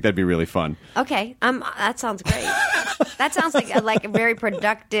 Yeah. I think that'd be really fun. Okay, that sounds great. That sounds like a very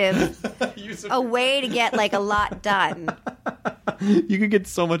productive, a way to get like a lot done. You could get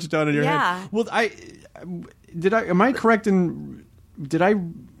so much done in your head. Well, am I correct did I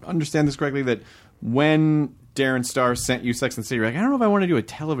understand this correctly that when Darren Star sent you Sex and the City, you're like, I don't know if I want to do a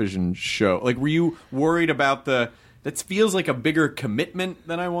television show. Like, were you worried about that feels like a bigger commitment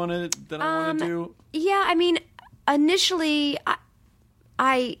than I want to do? Yeah, I mean, initially,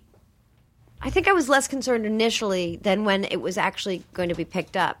 I think I was less concerned initially than when it was actually going to be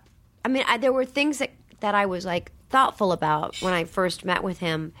picked up. I mean, there were things that I was like thoughtful about when I first met with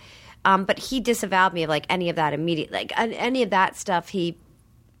him, but he disavowed me of like any of that immediately. Like any of that stuff, he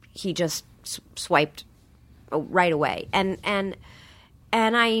just swiped right away, and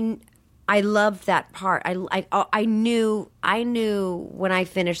I loved that part. I knew when I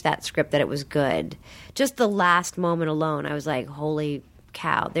finished that script that it was good. Just the last moment alone, I was like, holy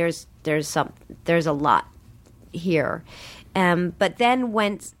cow! There's a lot here. But then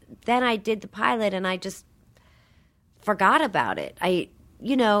I did the pilot and I just forgot about it.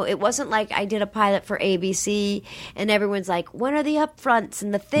 It wasn't like I did a pilot for ABC and everyone's like, when are the upfronts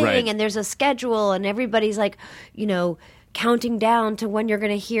and the thing? Right. And there's a schedule and everybody's like, counting down to when you're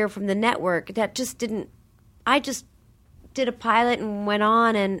going to hear from the network. That just didn't. I just did a pilot and went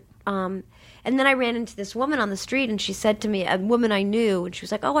on, and then I ran into this woman on the street, and she said to me, a woman I knew, and she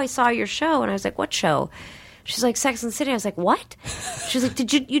was like, "Oh, I saw your show," and I was like, "What show?" She's like, "Sex and the City." I was like, "What?" She's like,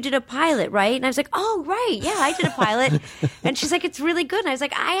 "You did a pilot, right?" And I was like, "Oh, right, yeah, I did a pilot." And she's like, "It's really good." And I was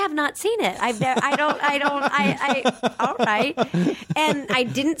like, "I have not seen it. All right." And I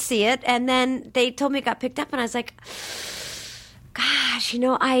didn't see it, and then they told me it got picked up, and I was like, gosh,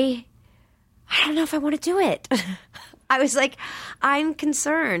 I don't know if I want to do it. I was like, I'm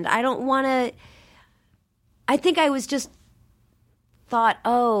concerned. I don't want to. I think I was just thought,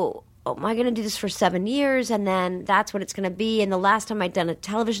 oh, am I going to do this for 7 years? And then that's what it's going to be. And the last time I'd done a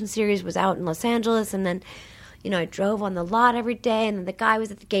television series was out in Los Angeles. And then, I drove on the lot every day. And then the guy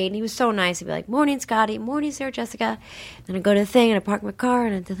was at the gate and he was so nice. He'd be like, "Morning, Scotty. Morning, Sarah Jessica." And then I go to the thing and I park my car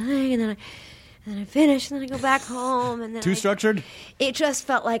and I do the thing. And then I finish, and then I go back home, and then Too structured? It just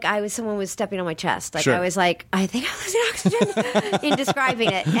felt like someone was stepping on my chest. Like Sure. I was like, I think I was in oxygen in describing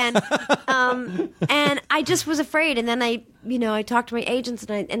it, and I just was afraid. And then I talked to my agents,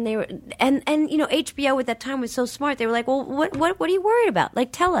 and they were, and HBO at that time was so smart. They were like, "Well, what are you worried about?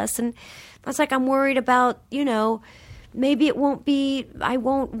 Like, tell us." And I was like, "I'm worried about maybe it won't be. I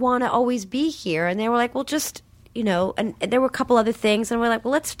won't want to always be here." And they were like, "Well, just." And there were a couple other things, and we're like,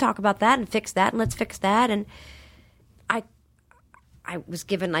 well, let's talk about that and fix that, and let's fix that. And I was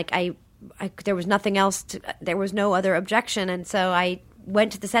given there was nothing else. There was no other objection, and so I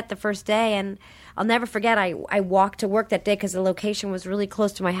went to the set the first day, and I'll never forget. I walked to work that day because the location was really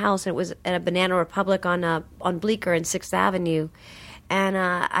close to my house, and it was at a Banana Republic on Bleecker and 6th Avenue, and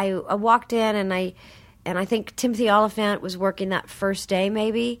I walked in, and I think Timothy Oliphant was working that first day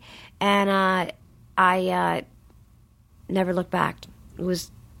maybe, and I never looked back. It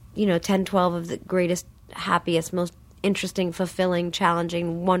was, 10, 12 of the greatest, happiest, most interesting, fulfilling,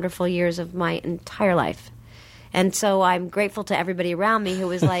 challenging, wonderful years of my entire life. And so I'm grateful to everybody around me who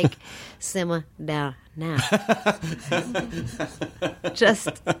was like, simmer down now.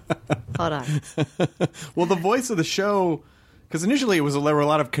 Just hold on. Well, the voice of the show, because initially there were a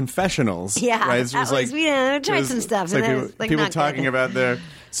lot of confessionals. Yeah, right? So we tried some stuff. It's and like people not talking good. about their.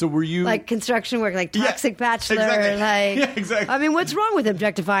 So were you like construction work, like Toxic Bachelor, exactly. like exactly. I mean, what's wrong with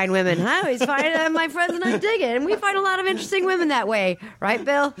objectifying women? I always find my friends and I dig it, and we find a lot of interesting women that way, right,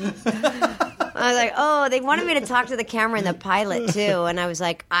 Bill? I was like, oh, they wanted me to talk to the camera in the pilot too, and I was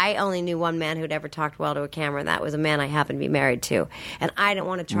like, I only knew one man who'd ever talked well to a camera, and that was a man I happened to be married to, and I didn't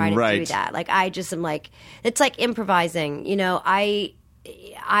want to try to do that. Like, I just am like, it's like improvising, there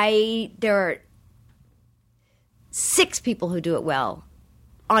are 6 people who do it well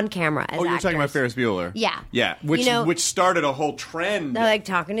on camera as you're actors. talking about Ferris Bueller. Yeah. Which started a whole trend. They're like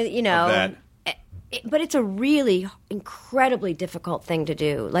talking to, of that. But it's a really incredibly difficult thing to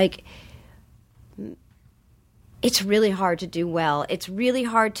do. Like, it's really hard to do well. It's really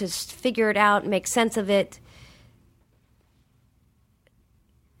hard to figure it out, make sense of it.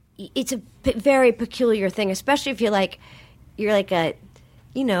 It's a very peculiar thing, especially if you're like a,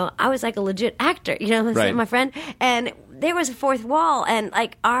 I was like a legit actor, Right. my friend, and there was a fourth wall, and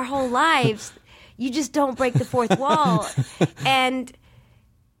like our whole lives, you just don't break the fourth wall, and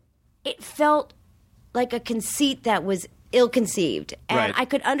it felt like a conceit that was ill-conceived. And Right. I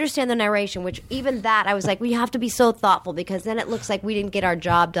could understand the narration, which even that, I was like, we have to be so thoughtful because then it looks like we didn't get our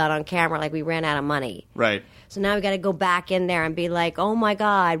job done on camera, like we ran out of money. Right. So now we got to go back in there and be like, oh my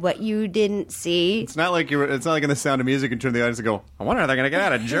God, what you didn't see. It's not like it's not like in The Sound of Music and turn to the audience and go, I wonder how they're going to get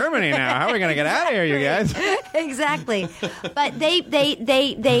out of Germany now. How are we going to get out of here, you guys? Exactly. But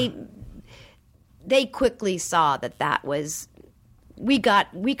they quickly saw that was we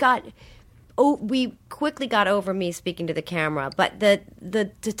quickly got over me speaking to the camera. But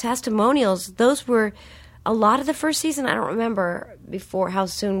the testimonials, those were a lot of the first season. I don't remember before how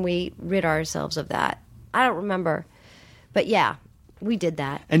soon we rid ourselves of that. I don't remember. But yeah, we did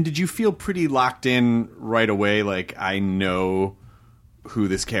that. And did you feel pretty locked in right away? Like, I know who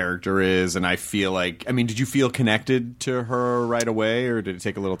this character is, and I feel like, I mean, did you feel connected to her right away, or did it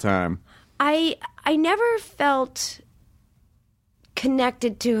take a little time? I never felt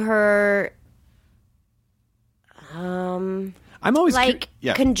connected to her. I'm always like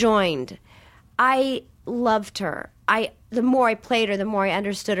yeah. conjoined. I loved her. The more I played her, the more I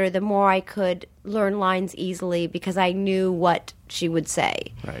understood her, the more I could learn lines easily because I knew what she would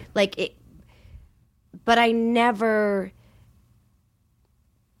say. Right. Like it, but I never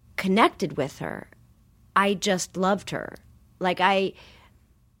connected with her. I just loved her. Like a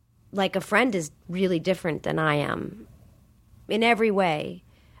friend is really different than I am in every way.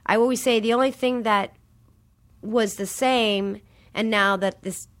 I always say the only thing that was the same, and now that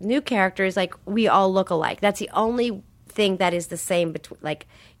this new character is like, we all look alike. That's the only thing that is the same between, like,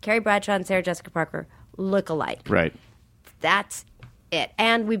 Carrie Bradshaw and Sarah Jessica Parker look alike. Right. That's it.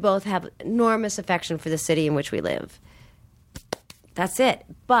 And we both have enormous affection for the city in which we live. That's it.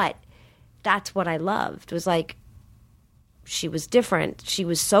 But that's what I loved. It was like, she was different. She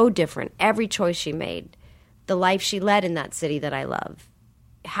was so different. Every choice she made, the life she led in that city that I love,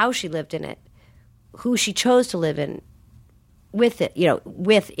 how she lived in it, who she chose to live in with it,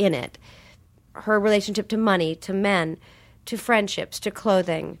 within it, her relationship to money, to men, to friendships, to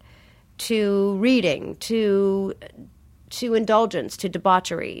clothing, to reading, to indulgence, to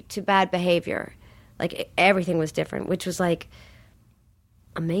debauchery, to bad behavior. Like, everything was different, which was like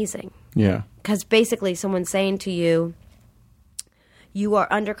amazing. Yeah. Because basically someone's saying to you, you are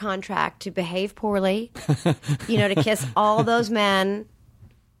under contract to behave poorly, to kiss all those men,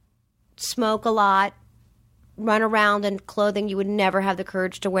 smoke a lot, run around in clothing you would never have the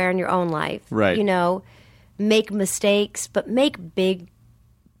courage to wear in your own life. Right. Make mistakes, but make big,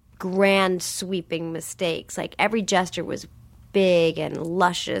 grand, sweeping mistakes. Like, every gesture was big and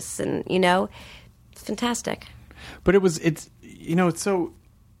luscious and, it's fantastic. But it was such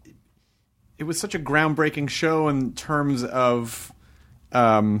a groundbreaking show in terms of,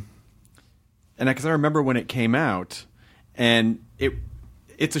 and because I remember when it came out, and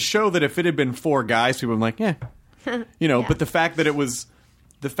it's a show that if it had been four guys, people would be like, yeah. But the fact that it was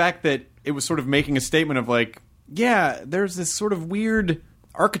sort of making a statement of like, yeah, there's this sort of weird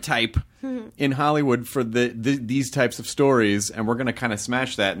archetype in Hollywood for these types of stories, and we're going to kind of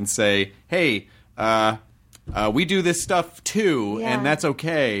smash that and say, hey, we do this stuff too, and that's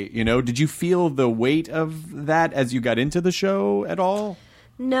okay. Did you feel the weight of that as you got into the show at all?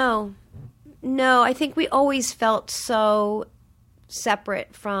 No. I think we always felt so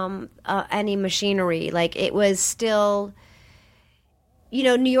separate from any machinery. Like, it was still,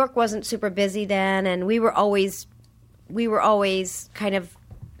 New York wasn't super busy then, and we were always kind of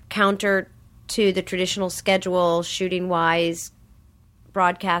counter to the traditional schedule, shooting wise,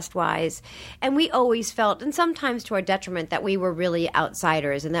 broadcast wise, and we always felt, and sometimes to our detriment, that we were really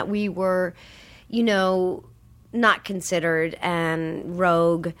outsiders and that we were, not considered and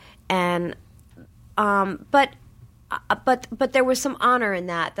rogue, and but there was some honor in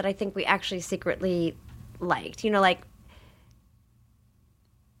that I think we actually secretly liked. I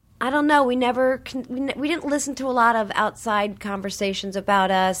don't know. We didn't listen to a lot of outside conversations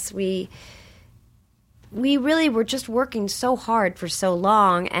about us. We really were just working so hard for so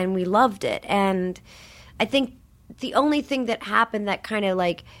long, and we loved it. And I think the only thing that happened that kind of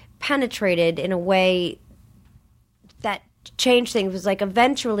like penetrated in a way that changed things was like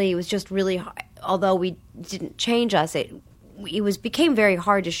eventually it was just really hard. Although we didn't change us, it became very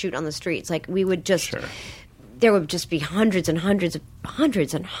hard to shoot on the streets. Like, we would just, Sure. There would just be hundreds and hundreds of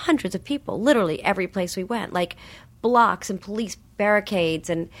people, literally every place we went, like blocks and police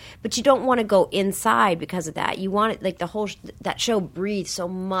barricades, but you don't want to go inside because of that. You want it, like, that show breathed so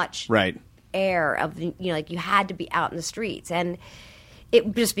much Right. air of, like, you had to be out in the streets, and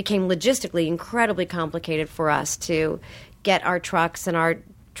it just became logistically incredibly complicated for us to get our trucks and our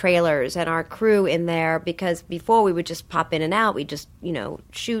trailers and our crew in there, because before we would just pop in and out. We just,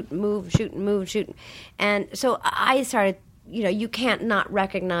 shoot, move, shoot, and move, shoot. And so I started, you can't not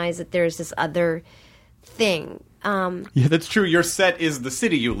recognize that there's this other thing. Yeah, that's true. Your set is the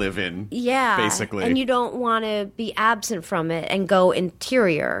city you live in. Yeah. Basically. And you don't want to be absent from it and go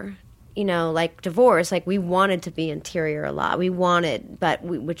interior. Like Divorce, like we wanted to be interior a lot. We wanted, but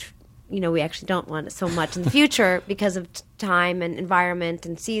we actually don't want it so much in the future because of time and environment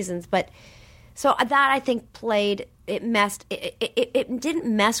and seasons. But so that I think played, it didn't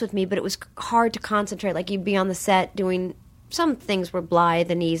mess with me, but it was hard to concentrate. Like you'd be on the set doing, some things were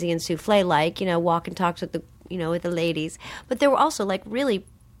blithe and easy and souffle-like, walk and talks with the, with the ladies. But there were also like really,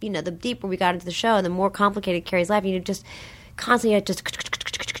 the deeper we got into the show, the more complicated Carrie's life, just constantly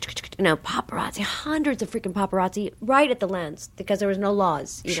paparazzi, hundreds of freaking paparazzi right at the lens because there was no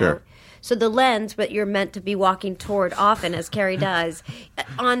laws, Sure. know. So the lens, but you're meant to be walking toward often, as Carrie does,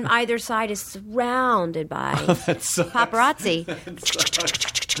 on either side is surrounded by paparazzi.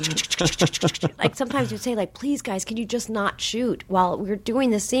 Like sometimes you'd say, like, please guys, can you just not shoot while we're doing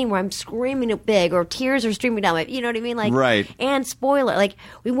this scene where I'm screaming it big or tears are streaming down my, you know what I mean? Like, right. And spoiler, like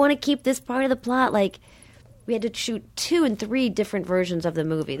we want to keep this part of the plot, like we had to shoot 2 and 3 different versions of the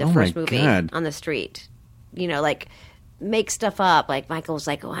movie, the first movie God. on the street. Like make stuff up. Like Michael was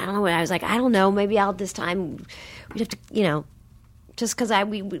like, "Oh, I don't know." I was like, "I don't know. Maybe I'll this time." We'd have to, just because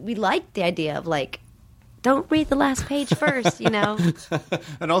we liked the idea of like, don't read the last page first,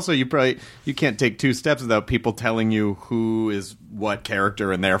 And also, you can't take 2 steps without people telling you who is what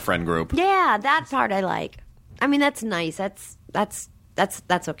character in their friend group. Yeah, that part I like. I mean, that's nice. That's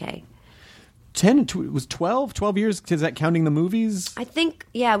okay. 10 was 12 years. Is that counting the movies? I think,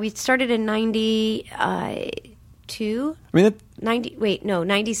 yeah, we started in 92. I mean,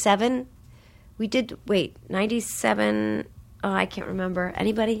 97. We did, 97. Oh, I can't remember.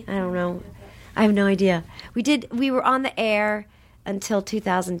 Anybody? I don't know. I have no idea. We were on the air until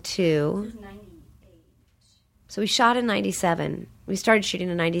 2002. So we shot in 97. We started shooting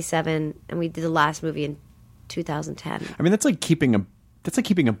in 97, and we did the last movie in 2010. I mean, that's like keeping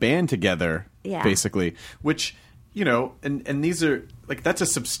a band together, Yeah. basically. Which, and these are like that's a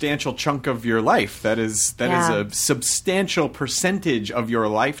substantial chunk of your life. That is a substantial percentage of your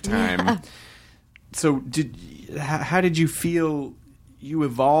lifetime. Yeah. So, how did you feel you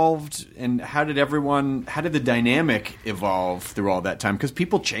evolved, and how did the dynamic evolve through all that time? Because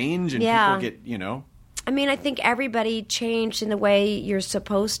people change and people get, I mean, I think everybody changed in the way you're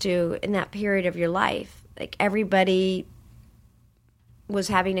supposed to in that period of your life. Like everybody was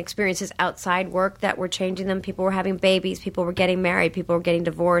having experiences outside work that were changing them. People were having babies. People were getting married. People were getting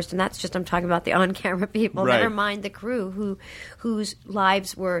divorced. And that's just, I'm talking about the on-camera people. Right. Never mind the crew whose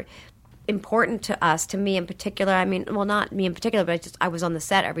lives were important to us, to me in particular. I mean, well, not me in particular, but I was on the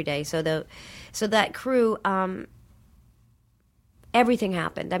set every day. So that crew, everything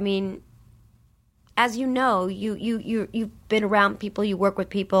happened. I mean, as you know, you've been around people, you work with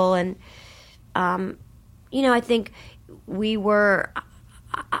people, and I think we were.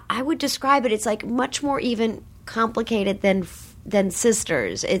 I would describe it. It's like much more even complicated than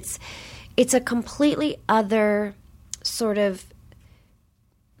Sisters. It's a completely other sort of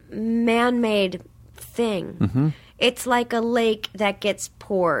man-made thing. Mm-hmm. It's like a lake that gets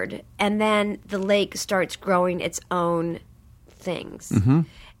poured, and then the lake starts growing its own things. Mm-hmm.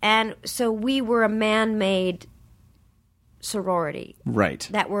 And so we were a man-made sorority, right?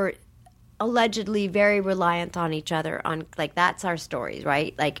 That were allegedly very reliant on each other, on like that's our stories,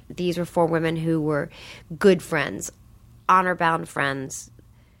 right? Like these were 4 women who were good friends, honor-bound friends,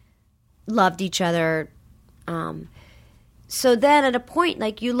 loved each other. So then at a point,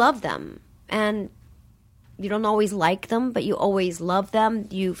 like you love them, and you don't always like them, but you always love them.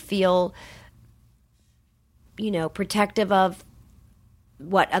 You feel, protective of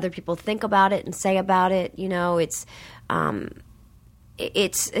what other people think about it and say about it.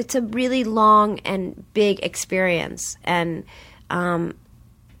 It's a really long and big experience, and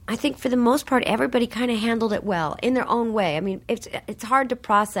I think for the most part, everybody kind of handled it well in their own way. I mean, it's hard to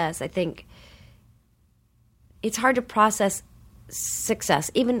process. I think it's hard to process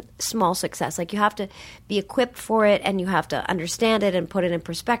success, even small success. Like you have to be equipped for it, and you have to understand it and put it in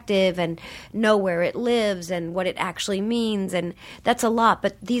perspective and know where it lives and what it actually means, and that's a lot.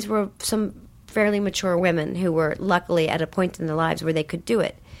 But these were some fairly mature women who were luckily at a point in their lives where they could do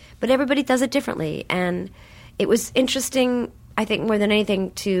it. But everybody does it differently. And it was interesting, I think, more than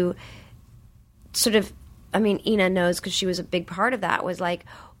anything to sort of, I mean, Ina knows because she was a big part of that, was like,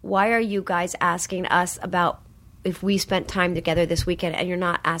 why are you guys asking us about if we spent time together this weekend and you're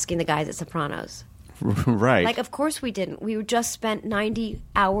not asking the guys at Sopranos? Right. Like, of course we didn't. We just spent 90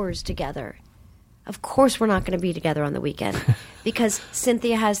 hours together. Of course we're not going to be together on the weekend because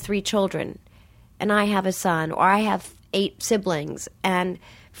Cynthia has 3 children and I have a son, or I have 8 siblings and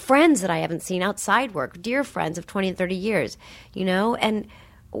friends that I haven't seen outside work, dear friends of 20 and 30 years, you know? And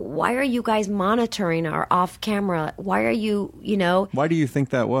why are you guys monitoring our off camera? Why are you, you know? Why do you think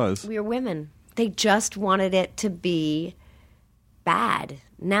that was? We are women. They just wanted it to be bad,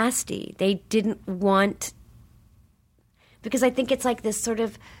 nasty. They didn't want, because I think it's like this sort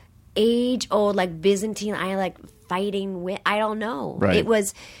of age-old, like Byzantine, fighting with, I don't know. Right. It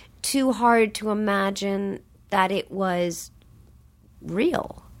was too hard to imagine that it was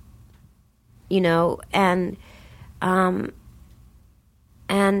real, you know, and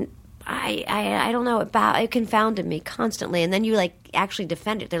I don't know, it confounded me constantly. And then you like actually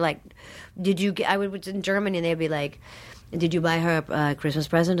defend it. They're like, I was in Germany and they'd be like, did you buy her a Christmas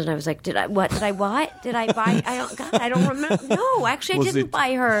present? And I was like, Did I what? Did I buy? I don't remember. No, actually, I didn't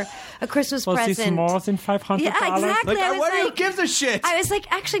buy her a Christmas present. Was it more than $500? Yeah, exactly. Like, who gives a shit? I was like,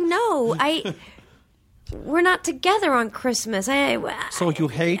 actually, no. We're not together on Christmas. So you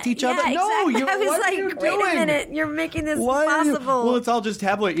hate each other? Yeah, No, exactly. I was what are like, you wait doing? a minute, you're making this Why are you- impossible. Well, it's all just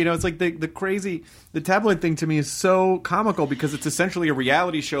tabloid. You know, it's like the crazy. The tabloid thing to me is so comical because it's essentially a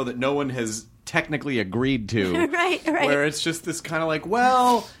reality show that no one has technically agreed to. Right. Where it's just this kind of like,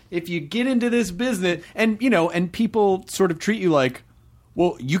 well, if you get into this business, and you know, and people sort of treat you like,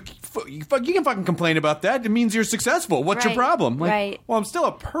 well, you can fucking complain about that. It means you're successful. What's your Right, problem? Like, right. well, I'm still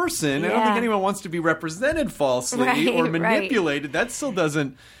a person. I don't Yeah. think anyone wants to be represented falsely Right, or right. manipulated. That still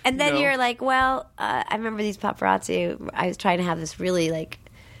doesn't. And then you know. you're like, well, I remember these paparazzi. I was trying to have this really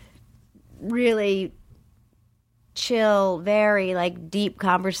chill, very deep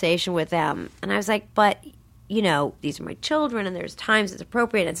conversation with them. And I was like, but, you know, these are my children and there's times it's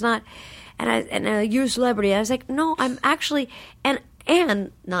appropriate. It's not. And you're a celebrity. I was like, no, I'm actually, and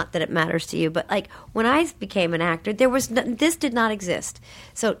not that it matters to you, but when I became an actor, this did not exist.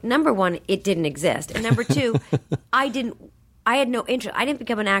 So number one, it didn't exist. And number two, I had no interest. I didn't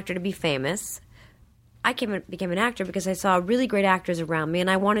become an actor to be famous. I became an actor because I saw really great actors around me, and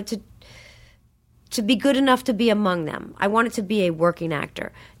I wanted to be good enough to be among them. I wanted to be a working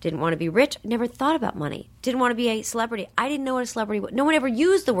actor. Didn't want to be rich. Never thought about money. Didn't want to be a celebrity. I didn't know what a celebrity was. No one ever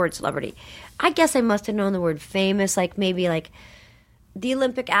used the word celebrity. I guess I must have known the word famous, maybe the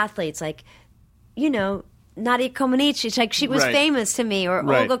Olympic athletes, you know, Nadia Comaneci. She was Right. famous to me, or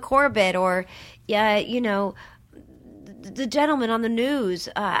Right. Olga Korbut, or you know, the gentleman on the news.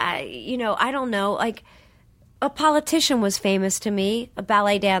 You know, I don't know. A politician was famous to me, a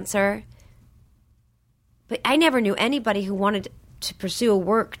ballet dancer. But I never knew anybody who wanted to pursue a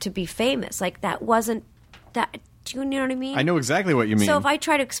work to be famous. That wasn't that. Do you know what I mean? I know exactly what you mean. So if I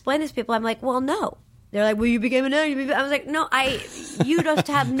try to explain this to people, I'm like, well, no. They're like, well, you became an actor. I was like, no, you just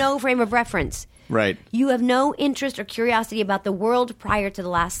have no frame of reference. Right. You have no interest or curiosity about the world prior to the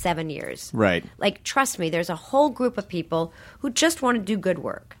last 7 years. Right. Trust me, there's a whole group of people who just want to do good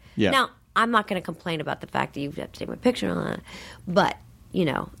work. Yeah. Now, I'm not going to complain about the fact that you have to take my picture and all that, but, you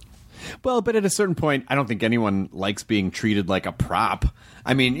know. Well, but at a certain point, I don't think anyone likes being treated like a prop.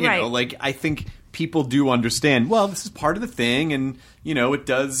 I mean, you know, I think people do understand, well, this is part of the thing, and, you know, it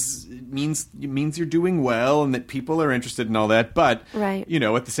means you're doing well and that people are interested in all that. But, Right. you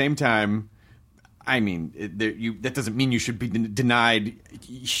know, at the same time, I mean, that doesn't mean you should be denied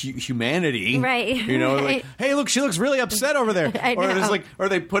humanity, Right, You know, right. hey, look, she looks really upset over there. I Or there's know. or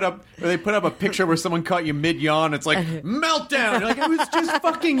they put up a picture where someone caught you mid yawn. It's like meltdown. You're like, I was just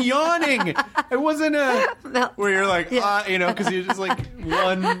fucking yawning. It wasn't where you're like, you know, because you're just like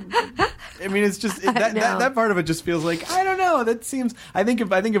one. I mean, it's just that part of it just feels like, I don't know. That seems. I think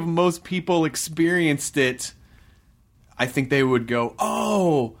if most people experienced it, I think they would go,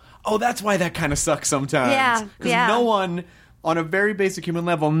 oh, that's why that kind of sucks sometimes. Yeah, Because yeah. no one, on a very basic human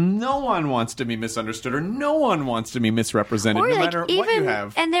level, no one wants to be misunderstood or no one wants to be misrepresented, Or no matter what you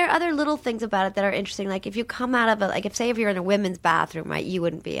have. and there are other little things about it that are interesting. If you come out of if you're in a women's bathroom, right? You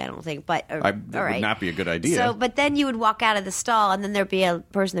wouldn't be, I don't think, but That all would right. not be a good idea. So, but then you would walk out of the stall, and then there'd be a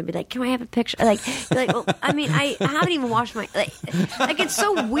person that'd be like, "Can I have a picture?" You're like, well, I mean, I haven't even washed my it's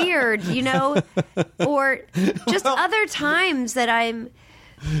so weird, you know. Or just other times that I'm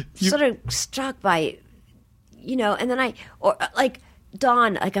sort of struck by, you know, and then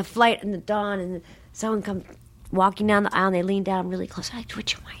dawn, a flight in the dawn, and someone comes walking down the aisle and they lean down really close. Like,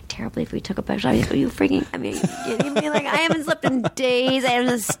 would you mind terribly if we took a picture? Are you freaking? I mean, are you kidding me? Like, I haven't slept in days. I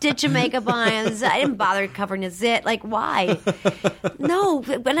haven't a stitch of makeup on. I didn't bother covering a zit. Like, why? No,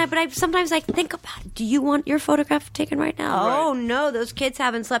 but I sometimes I think about it. Do you want your photograph taken right now? Right. Oh no, those kids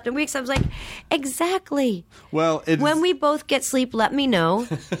haven't slept in weeks. I was like, exactly. Well, when we both get sleep, let me know,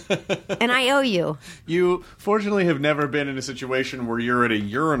 and I owe you. You fortunately have never been in a situation where you're at a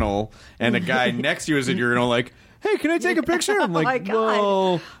urinal and a guy next to you is at a urinal like, hey, can I take a picture? I'm like, my God.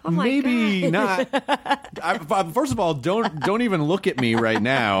 well, Oh my maybe God. not. First of all, don't even look at me right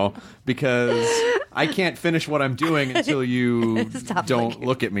now because I can't finish what I'm doing until you Stop don't looking.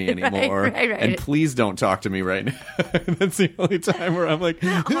 look at me anymore. Right. And please don't talk to me right now. That's the only time where I'm like,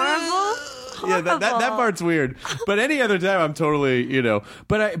 Horrible. yeah, that part's weird. But any other time, I'm totally,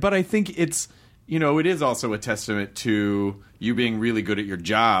 But I think it's, it is also a testament to you being really good at your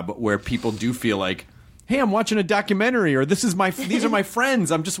job, where people do feel like, hey, I'm watching a documentary, or these are my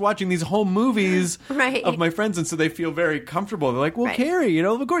friends. I'm just watching these home movies Right. of my friends, and so they feel very comfortable. They're like, well, Right. Carrie,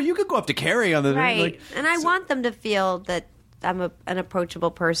 of course, you could go up to Carrie on the Right. And I want them to feel that I'm an approachable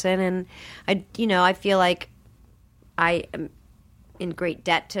person, and I feel like I am in great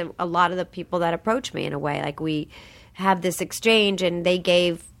debt to a lot of the people that approach me in a way. Like, we have this exchange, and they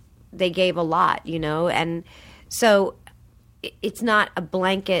gave a lot, and so it's not a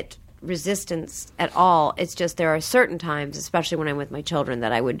blanket resistance at all. It's just there are certain times, especially when I'm with my children,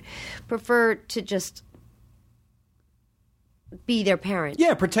 that I would prefer to just be their parent.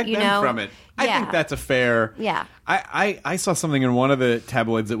 Yeah, protect them from it. I Yeah. think that's a fair... Yeah. I saw something in one of the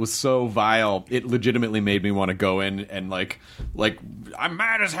tabloids that was so vile, it legitimately made me want to go in and like I'm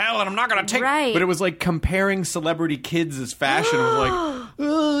mad as hell and I'm not going to take... Right. But it was like comparing celebrity kids as fashion. It was like,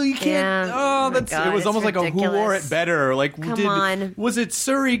 oh, you can't... Yeah. Oh, Oh my that's... God, it was it's almost like a who wore ridiculous. it better. Like, Come on. Was it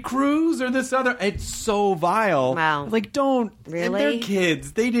Surrey Cruz or this other... It's so vile. Wow. Like, don't... Really? And they're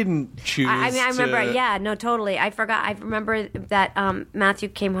kids. They didn't choose I remember. to- Yeah, no, totally. I forgot. I remember that Matthew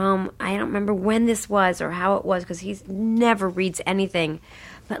came home. I don't remember when this was or how it was because he never reads anything.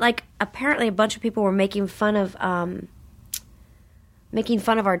 But like, apparently, a bunch of people were making fun of our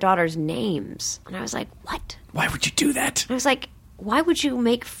daughter's names, and I was like, "What?" Why would you do that? I was like, "Why would you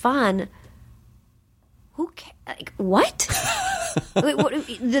make fun?" Who cares? Like, what?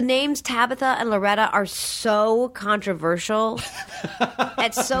 Wait, the names Tabitha and Loretta are so controversial.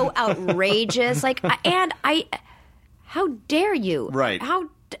 It's so outrageous. Like, how dare you? Right.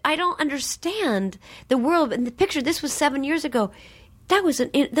 I don't understand the world. In the picture, this was 7 years ago.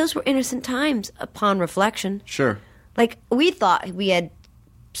 Those were innocent times upon reflection. Sure. Like, we thought we had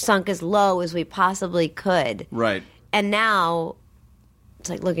sunk as low as we possibly could. Right. And now it's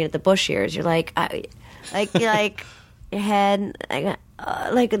like looking at the bush ears. You're like, like your head,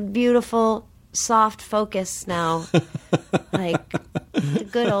 like a beautiful, soft focus now, like the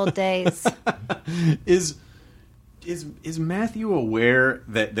good old days. Is Matthew aware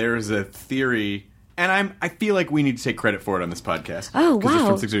that there's a theory? And I feel like we need to take credit for it on this podcast. Oh, 'cause it's wow.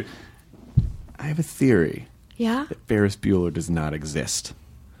 from 6 I have a theory Yeah. that Ferris Bueller does not exist.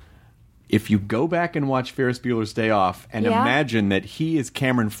 If you go back and watch Ferris Bueller's Day Off and Yeah. imagine that he is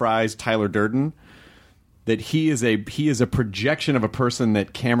Cameron Fry's Tyler Durden, that he is a projection of a person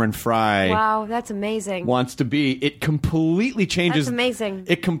that Cameron Fry Wow, that's amazing. wants to be, it completely changes. That's amazing.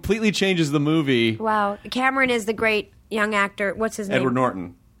 It completely changes the movie. Wow. Cameron is the great young actor. What's his name? Edward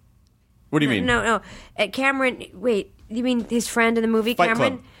Norton. What do you mean? No. Cameron, wait, you mean his friend in the movie, Fight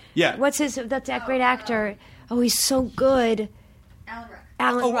Cameron? Club. Yeah. That's that great actor. Oh, he's so good.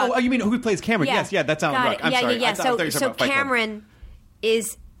 Alan Ruck. Oh, you mean who plays Cameron? Yeah. Yes, that's Alan Got Ruck. it. I'm yeah, sorry. Yeah, I thought you were talking So about Fight Club. Cameron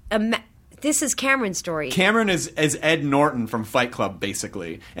is this is Cameron's story. Cameron is Ed Norton from Fight Club,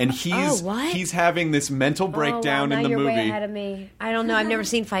 basically, and he's having this mental breakdown oh, wow, in the now you're movie. way ahead of me. I don't know. I've never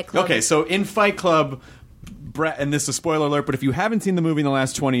seen Fight Club. Okay, so in Fight Club, and this is a spoiler alert, but if you haven't seen the movie in the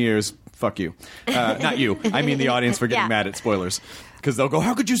last 20 years, fuck you. Not you. I mean the audience for getting Yeah. mad at spoilers. Because they'll go,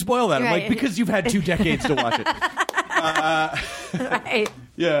 how could you spoil that? I'm Right. like, because you've had 2 decades to watch it. Right.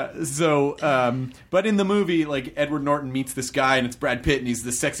 Yeah, so, but in the movie, like, Edward Norton meets this guy, and it's Brad Pitt, and he's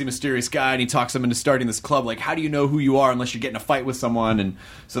this sexy, mysterious guy, and he talks him into starting this club. Like, how do you know who you are unless you get in a fight with someone? And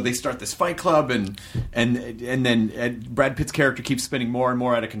so they start this fight club, and then Brad Pitt's character keeps spinning more and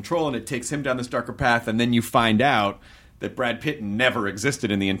more out of control, and it takes him down this darker path, and then you find out that Brad Pitt never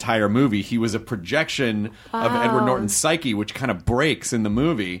existed in the entire movie. He was a projection of Edward Norton's psyche, which kind of breaks in the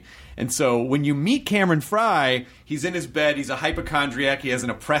movie. And so when you meet Cameron Fry, he's in his bed, he's a hypochondriac, he has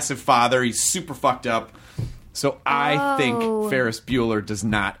an oppressive father, he's super fucked up. So I think Ferris Bueller does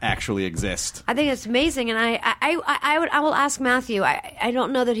not actually exist. I think it's amazing, and I will ask Matthew. I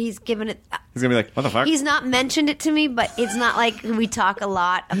don't know that he's given it. He's gonna be like, what the fuck? He's not mentioned it to me, but it's not like we talk a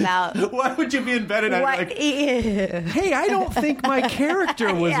lot about. Why would you be in bed and I'm what, like, hey, I don't think my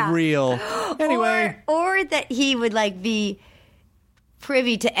character was Yeah. real. Anyway. or that he would like be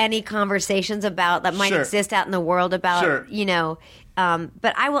privy to any conversations about that might Sure. exist out in the world about Sure.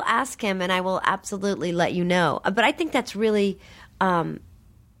 But I will ask him, and I will absolutely let you know. But I think that's really.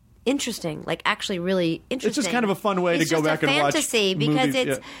 Interesting, like actually really interesting. It's just kind of a fun way to go back and watch fantasy because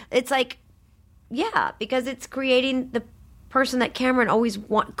movies, it's like because it's creating the person that Cameron always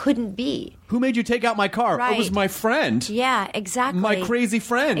couldn't be. Who made you take out my car? Right. It was my friend. Yeah, exactly. My crazy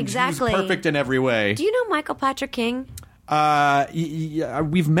friend. Exactly. He was perfect in every way. Do you know Michael Patrick King?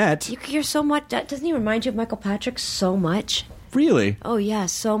 We've met. You're so much. Doesn't he remind you of Michael Patrick so much? Really? Oh yeah,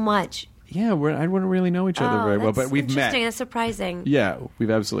 so much. Yeah, I wouldn't really know each other very well, that's but we've met. interesting. That's surprising. Yeah, we've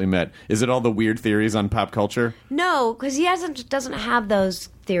absolutely met. Is it all the weird theories on pop culture? No, because he doesn't have those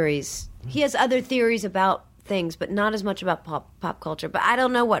theories. He has other theories about things, but not as much about pop culture. But I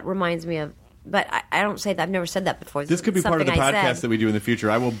don't know what reminds me of. But I don't say that. I've never said that before. This could be part of the Something I podcast said. that we do in the future.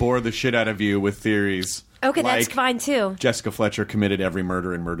 I will bore the shit out of you with theories. Okay, that's like fine too. Jessica Fletcher committed every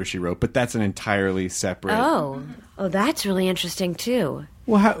murder in Murder, She Wrote, but that's an entirely separate. Oh, that's really interesting too.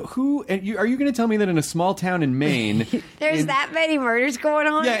 Well, are you going to tell me that in a small town in Maine, There's that many murders going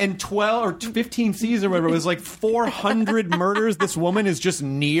on? yeah, in 12 or 15 seasons or whatever, it was like 400 murders this woman is just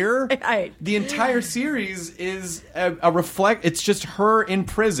near? Right. The entire series is a reflect. It's just her in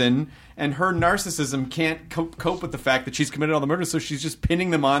prison, and her narcissism can't cope with the fact that she's committed all the murders, so she's just pinning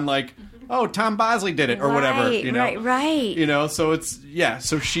them on like, oh, Tom Bosley did it, or whatever. Right. So it's,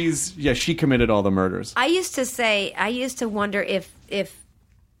 so she committed all the murders. I used to wonder if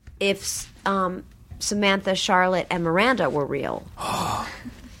Samantha, Charlotte, and Miranda were real.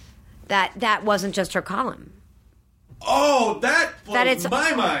 that wasn't just her column. Oh, that blows That it's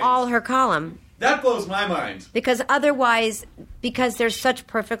my mind. all her column. That blows my mind. Because otherwise, because they're such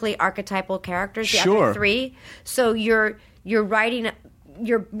perfectly archetypal characters, the Sure. other three. So you're writing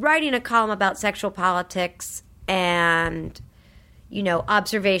a column about sexual politics and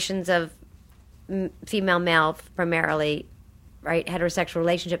observations of female male primarily, right, heterosexual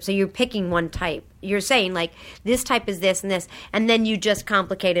relationships. So you're picking one type. You're saying like this type is this and this, and then you just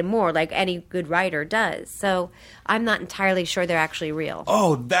complicate it more, like any good writer does. So I'm not entirely sure they're actually real.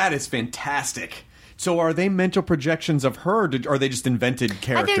 Oh, that is fantastic. So are they mental projections of her, or are they just invented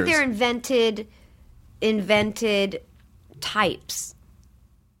characters? I think they're invented types.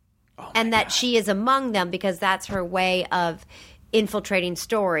 And that she is among them because that's her way of infiltrating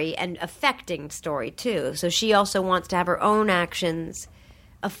story and affecting story too. So she also wants to have her own actions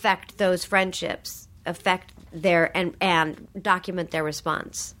affect those friendships, affect their and document their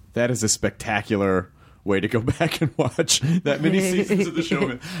response. That is a spectacular way to go back and watch that many seasons of the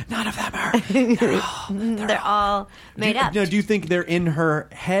show. None of them are. They're all made up. Now, do you think they're in her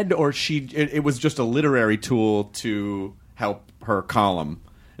head, or it was just a literary tool to help her column?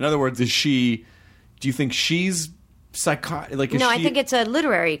 In other words, do you think she's psychotic? No, I think it's a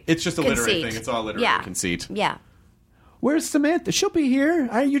literary It's just a literary conceit. thing. It's all literary conceit. Yeah. Where's Samantha? She'll be here.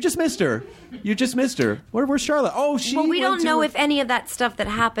 You just missed her. Where's Charlotte? Oh, Well, we don't know if any of that stuff that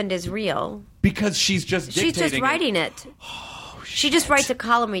happened is real. Because she's just dictating She's just writing it. Oh, she just writes a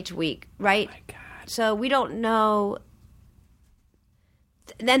column each week, right? Oh, my God. So we don't know.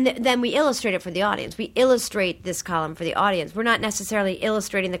 Then we illustrate it for the audience. We illustrate this column for the audience. We're not necessarily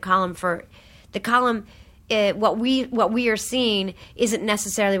illustrating the column for the column. What we are seeing isn't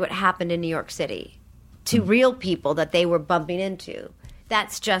necessarily what happened in New York City to real people that they were bumping into.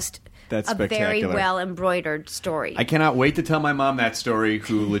 That's just That's a very spectacular. well embroidered story. I cannot wait to tell my mom that story,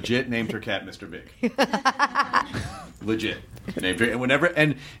 who legit named her cat Mr. Big. Legit. Named her.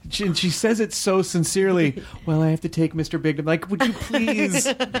 And she says it so sincerely. Well, I have to take Mr. Big. I'm like, would you please?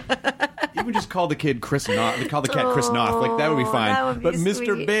 You would just call the kid Chris Knopf. Call the cat Chris Knopf. Like, that would be fine. that would be But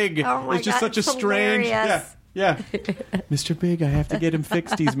Mr. sweet. Big Oh my is just God, such a it's strange. hilarious. Yeah. Mr. Big, I have to get him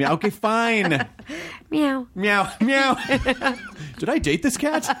fixed. He's meow. Okay, fine. Meow. Meow, meow. Did I date this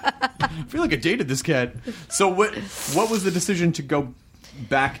cat? I feel like I dated this cat. So what was the decision to go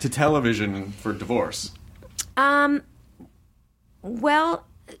back to television for Divorce? Well,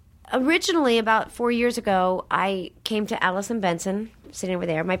 originally, about 4 years ago, I came to Allison Benson, sitting over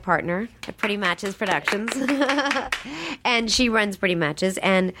there, my partner at Pretty Matches Productions. And she runs Pretty Matches.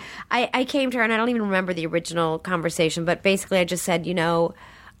 And I came to her, and I don't even remember the original conversation, but basically I just said,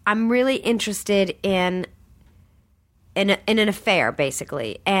 I'm really interested in an affair,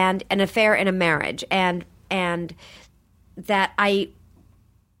 basically, and an affair in a marriage. And and that I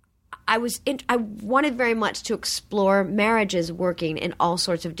wanted very much to explore marriages working in all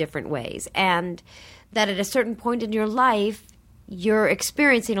sorts of different ways, and that at a certain point in your life, you're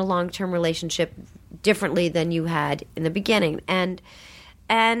experiencing a long-term relationship differently than you had in the beginning. And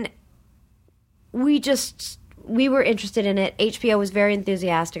we were interested in it. HBO was very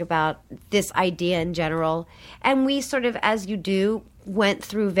enthusiastic about this idea in general. And we sort of, as you do, went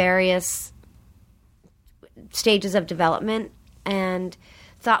through various stages of development and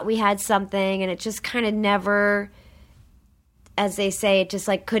thought we had something, and it just kind of never, as they say, it just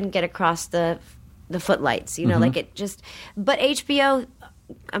like couldn't get across the footlights, you know, like it just, but HBO,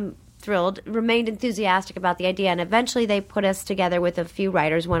 I'm thrilled, remained enthusiastic about the idea, and eventually they put us together with a few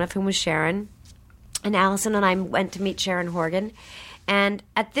writers, one of whom was Sharon, and Allison and I went to meet Sharon Horgan, and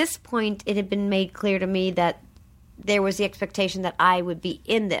at this point it had been made clear to me that there was the expectation that I would be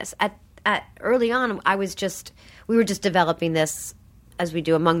in this. At early on, we were just developing this, as we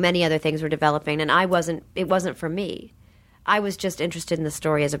do among many other things we're developing, and it wasn't for me. I was just interested in the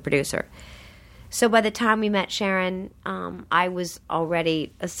story as a producer. So by the time we met Sharon, I was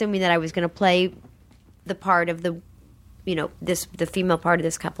already assuming that I was going to play the part of the female part of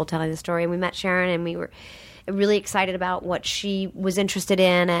this couple telling the story. And we met Sharon, and we were really excited about what she was interested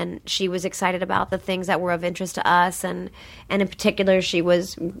in, and she was excited about the things that were of interest to us. And in particular, she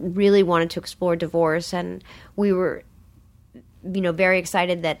was really wanted to explore divorce, and we were, very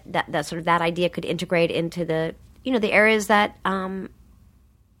excited that sort of that idea could integrate into the areas that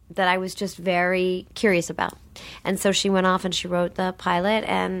I was just very curious about. And so she went off and she wrote the pilot,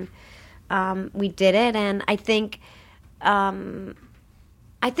 and we did it. And I think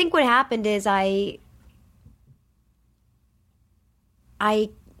what happened is I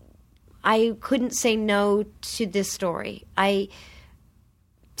couldn't say no to this story. I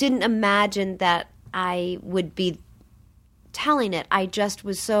didn't imagine that I would be telling it. I just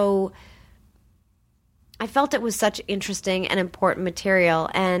was I felt it was such interesting and important material.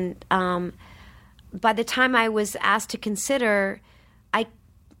 And by the time I was asked to consider,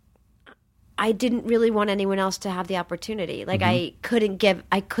 I didn't really want anyone else to have the opportunity. Like I couldn't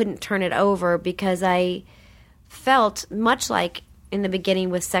turn it over, because I felt, much like in the beginning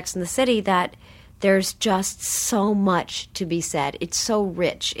with Sex and the City, that there's just so much to be said. It's so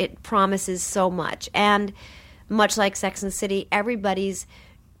rich. It promises so much. And much like Sex and the City, everybody's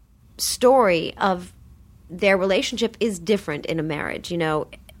story of their relationship is different in a marriage,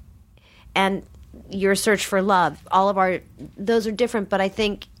 and your search for love, those are different. But I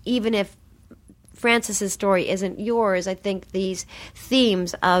think even if Frances's story isn't yours, I think these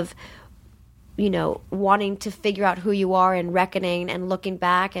themes of, wanting to figure out who you are and reckoning and looking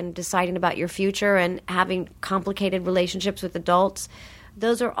back and deciding about your future and having complicated relationships with adults,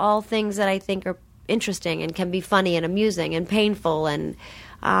 those are all things that I think are interesting and can be funny and amusing and painful. And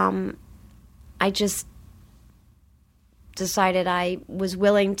I just decided I was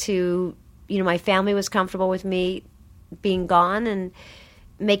willing to, my family was comfortable with me being gone and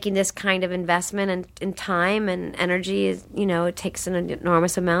making this kind of investment in time and energy. Is, it takes an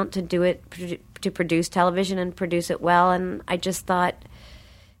enormous amount to do it, to produce television and produce it well. And I just thought,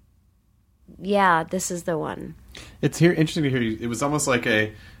 yeah, this is the one. It's interesting to hear you. It was almost like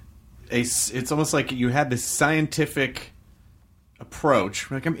it's almost like you had this scientific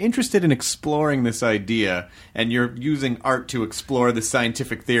approach. Like, I'm interested in exploring this idea, and you're using art to explore the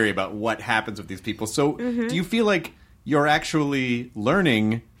scientific theory about what happens with these people. So do you feel like you're actually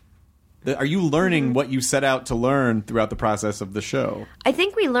learning? Are you learning what you set out to learn throughout the process of the show? I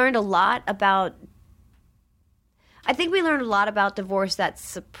think we learned a lot about divorce that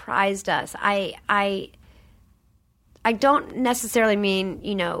surprised us. I don't necessarily mean,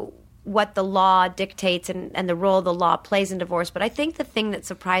 what the law dictates and the role the law plays in divorce, but I think the thing that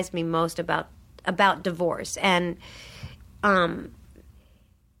surprised me most about divorce and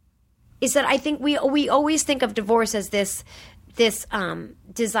is that I think we always think of divorce as this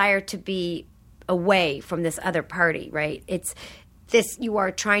desire to be away from this other party, right? It's this, you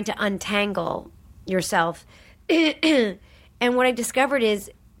are trying to untangle yourself. And what I discovered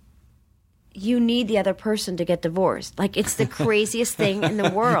is you need the other person to get divorced. Like, it's the craziest thing in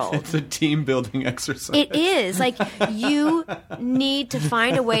the world. It's a team-building exercise. It is. Like, you need to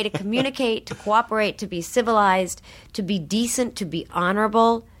find a way to communicate, to cooperate, to be civilized, to be decent, to be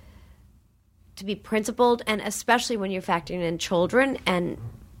honorable, to be principled, and especially when you're factoring in children and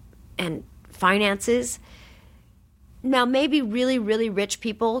finances. Now, maybe really, really rich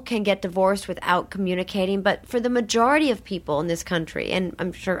people can get divorced without communicating, but for the majority of people in this country, and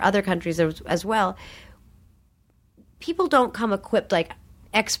I'm sure other countries as well, people don't come equipped like,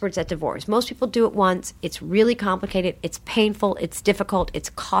 experts at divorce. Most people do it once. It's really complicated. It's painful. It's difficult. It's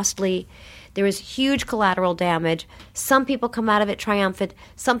costly. There is huge collateral damage. Some people come out of it triumphant.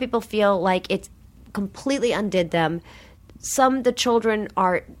 Some people feel like it's completely undid them. The children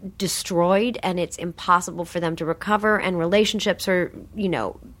are destroyed and it's impossible for them to recover, and relationships are,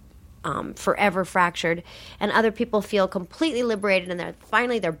 forever fractured. And other people feel completely liberated and they're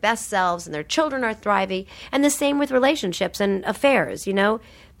finally their best selves and their children are thriving. And the same with relationships and affairs,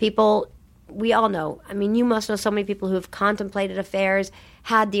 People, we all know. I mean, you must know so many people who have contemplated affairs,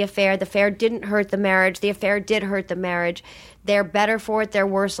 had the affair didn't hurt the marriage, the affair did hurt the marriage. They're better for it, they're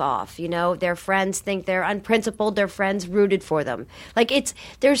worse off, Their friends think they're unprincipled, their friends rooted for them.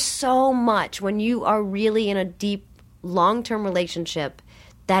 There's so much when you are really in a deep, long-term relationship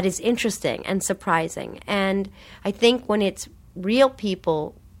that is interesting and surprising. And I think when it's real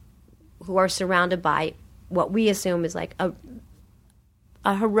people who are surrounded by what we assume is like a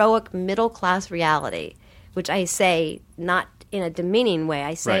heroic middle-class reality, which I say not in a demeaning way.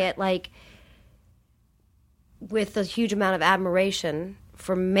 I say it like with a huge amount of admiration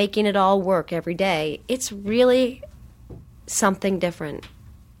for making it all work every day. It's really something different.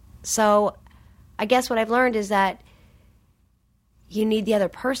 So I guess what I've learned is that you need the other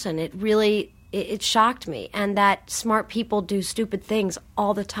person. It shocked me. And that smart people do stupid things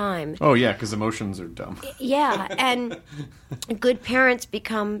all the time. Oh, yeah, because emotions are dumb. Yeah, and good parents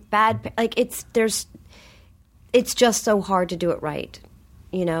become bad. It's just so hard to do it right.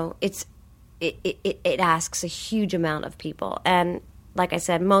 It asks a huge amount of people. And like I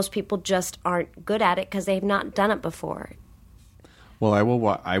said, most people just aren't good at it because they've not done it before. Well, I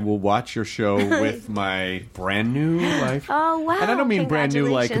will watch your show with my brand new life. Oh, wow. And I don't mean brand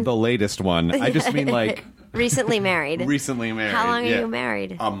new like the latest one. I just mean like... Recently married. Recently married. How long are you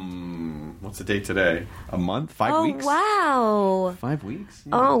married? What's the date today? A month? 5 weeks? Oh, wow. 5 weeks?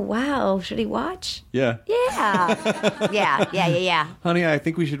 Yeah. Oh, wow. Should he watch? Yeah. Yeah. Yeah. Honey, I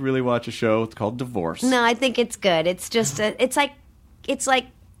think we should really watch a show. It's called Divorce. No, I think it's good. It's just, it's like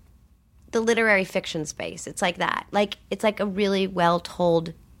the literary fiction space. It's like that. It's like a really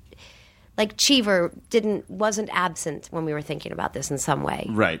well-told, Cheever wasn't absent when we were thinking about this in some way.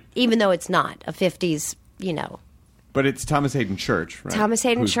 Right. Even though it's not a 50s, But it's Thomas Hayden Church, right? Thomas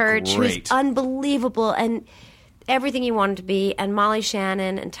Hayden Who's Church, great. who's unbelievable and everything you wanted to be, and Molly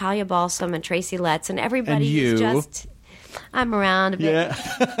Shannon and Talia Balsam and Tracy Letts and everybody And you. is just... I'm around a bit. Yeah.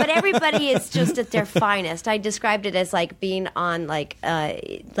 But everybody is just at their finest. I described it as being on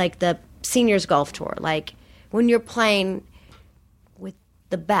the seniors golf tour. When you're playing with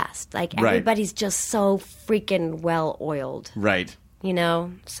the best. Everybody's just so freaking well oiled. Right.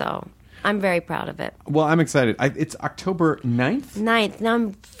 So I'm very proud of it. Well, I'm excited. It's October 9th? 9th. Now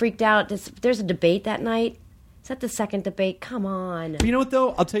I'm freaked out. There's a debate that night. Is that the second debate? Come on. You know what,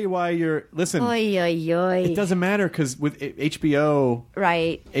 though? I'll tell you why listen. Oy, oy, oy. It doesn't matter because with HBO...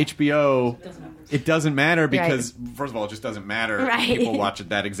 Right. HBO... It doesn't matter because, first of all, it just doesn't matter. Right. People watch at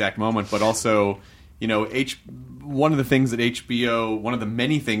that exact moment. But also, one of the things that HBO... One of the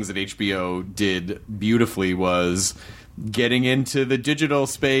many things that HBO did beautifully was... getting into the digital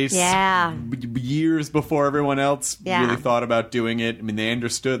space years before everyone else really thought about doing it. I mean, they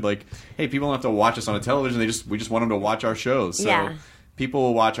understood, hey, people don't have to watch us on a television. We just want them to watch our shows. So people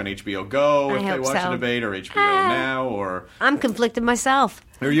will watch on HBO Go if they watch a debate, or HBO Now, or... I'm conflicted myself.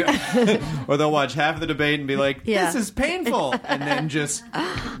 Or they'll watch half of the debate and be like, this is painful. And then just...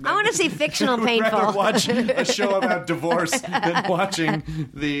 I want to see fictional painful. Rather watch a show about divorce than watching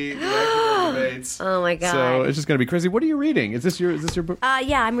the actual debates. Oh, my God. So it's just going to be crazy. What are you reading? Is this your book?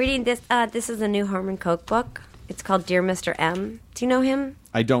 Yeah, I'm reading this. This is a new Herman Koch book. It's called Dear Mr. M. Do you know him?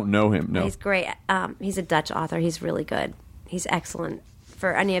 I don't know him, no. He's great. He's a Dutch author. He's really good. He's excellent.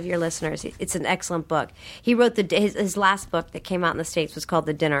 For any of your listeners, it's an excellent book. He wrote his last book that came out in the States was called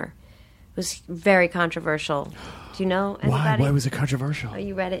The Dinner. It was very controversial. Do you know anybody? Why was it controversial? Oh,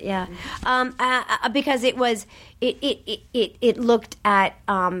 you read it, yeah. Because it was it looked at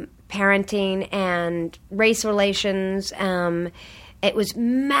parenting and race relations. It was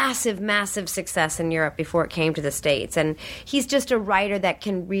massive success in Europe before it came to the States. And he's just a writer that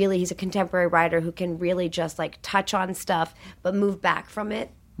can really, he's a contemporary writer who can really just touch on stuff but move back from it.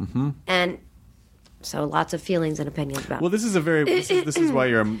 Mm-hmm. And so lots of feelings and opinions about it. Well, this is why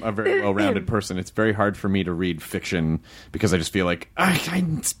you're a very well-rounded person. It's very hard for me to read fiction because I just feel like I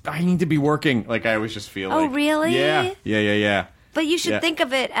need to be working. I always just feel Oh, really? Yeah. But you should think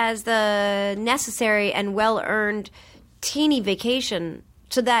of it as the necessary and well-earned teeny vacation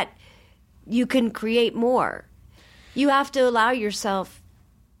so that you can create more. You have to allow yourself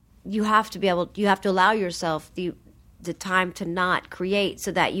the the time to not create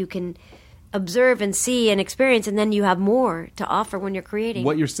so that you can observe and see and experience, and then you have more to offer when you're creating.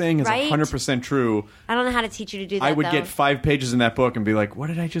 What you're saying is Right? 100% true. I don't know how to teach you to do that. I would though. get 5 pages in that book and be like, what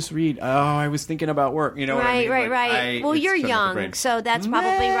did I just read? Oh, I was thinking about work. You know what I mean? Right. Like, Well, it's you're shutting the young, brain. so that's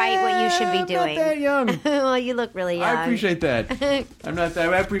probably right what you should be doing. I'm not that young. Well, you look really young. I appreciate that. I'm not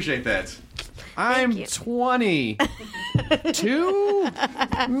that. I appreciate that. I'm you. 22.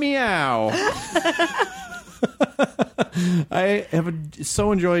 Meow. I have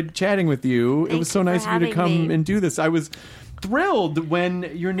so enjoyed chatting with you. It was so you for nice of you to having come me. and do this. I was thrilled when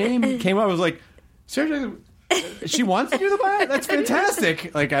your name came up. I was like, seriously, she wants to do the podcast? That's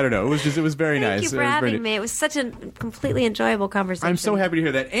fantastic. Like, I don't know. It was very Thank nice. you for It was very having nice. me. It was such a completely enjoyable conversation. I'm so happy to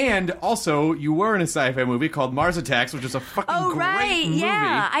hear that. And also, you were in a sci-fi movie called Mars Attacks, which is a fucking Oh, great right. movie.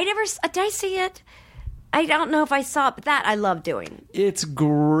 Yeah. I never... Did I see it? I don't know if I saw it, but that I love doing. It's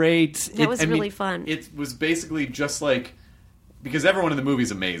great. It was really fun. It was basically just like, because everyone in the movie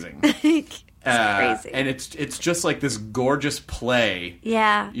is amazing. It's crazy. And it's just like this gorgeous play.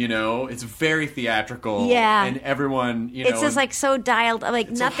 Yeah. You know, it's very theatrical. Yeah. And everyone, you know. It's just like so dialed, like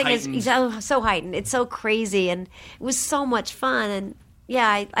It's so nothing is so heightened. It's so crazy, and it was so much fun. And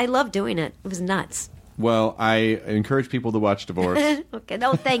yeah, I love doing it. It was nuts. Well, I encourage people to watch Divorce. Okay.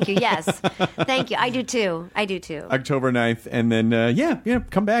 No, thank you. Yes. Thank you. I do too. October 9th. And then,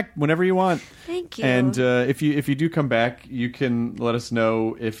 come back whenever you want. Thank you. And if you do come back, you can let us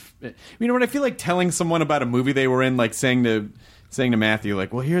know if... You know what? I feel like telling someone about a movie they were in, like saying to Matthew,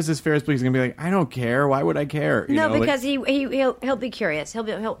 like, well, here's this Ferris Bueller. He's going to be like, I don't care. Why would I care? You No, know, like- because he'll be curious.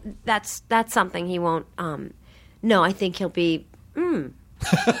 That's something he won't. No, I think he'll be.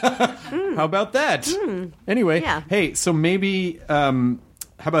 How about that? Anyway, Yeah. hey, so maybe how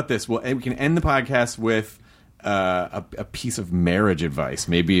about this? Well, we can end the podcast with a piece of marriage advice.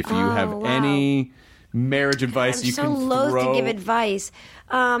 Maybe if you have wow. any marriage advice, I'm you so can loath throw. to give advice.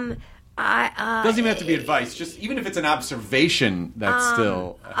 Doesn't even have to be advice. Just even if it's an observation, that's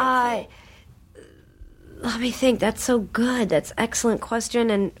still. Let me think. That's so good. That's an excellent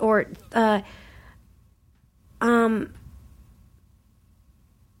question. I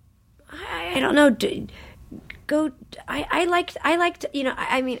don't know.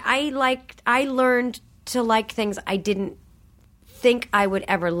 I learned to like things I didn't think I would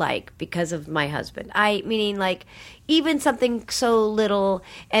ever like because of my husband. Meaning like even something so little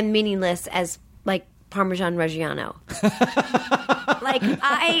and meaningless as like Parmesan Reggiano. Like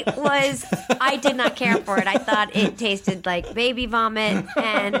I did not care for it. I thought it tasted like baby vomit,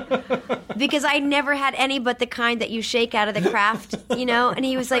 and because I never had any but the kind that you shake out of the Kraft, you know. And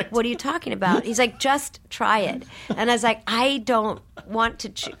he was like, "What are you talking about?" He's like, "Just try it." And I was like, "I don't want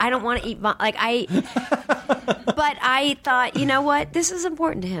to. I don't want to eat But I thought, you know what? This is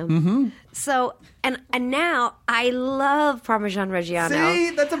important to him. Mm-hmm. So and now I love Parmesan Reggiano.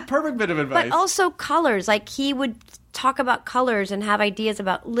 See, that's a perfect bit of advice. But also colors. Like he would talk about colors and have ideas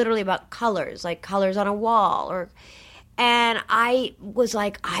about colors, like colors on a wall and I was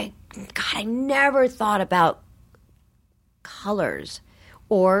like, I never thought about colors.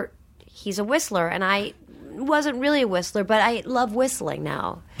 Or he's a whistler and I wasn't really a whistler, but I love whistling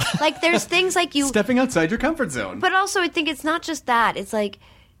now. Like there's things like you stepping outside your comfort zone. But also I think it's not just that. It's like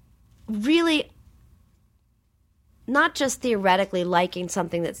really not just theoretically liking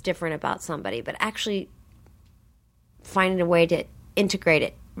something that's different about somebody, but actually finding a way to integrate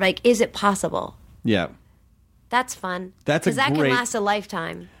it. Like, is it possible? Yeah. That's fun. That's a Because that great- can last a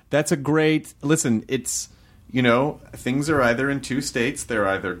lifetime. That's a great... Listen, it's... You know, things are either in two states. They're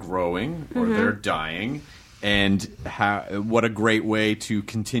either growing or they're dying. And what a great way to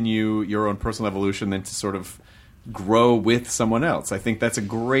continue your own personal evolution than to sort of grow with someone else. I think that's a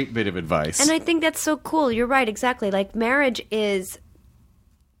great bit of advice. And I think that's so cool. You're right, exactly. Like, marriage is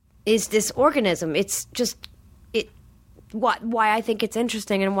this organism. It's just... why I think it's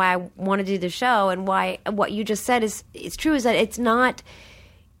interesting and why I want to do the show and why what you just said is true is that it's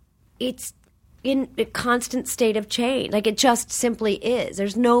in a constant state of change. Like it just simply is.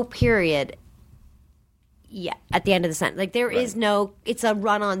 There's no period at the end of the sentence. Like there is no, it's a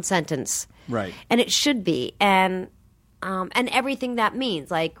run-on sentence. Right. And it should be. And everything that means,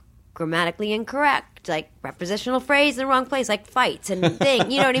 like grammatically incorrect, like prepositional phrase in the wrong place, like fights and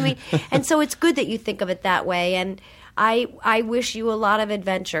thing, you know what I mean? And so it's good that you think of it that way. And I wish you a lot of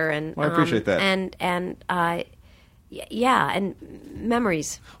adventure and Well, I appreciate that. and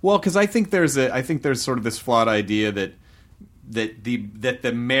memories. Well, because I think there's sort of this flawed idea that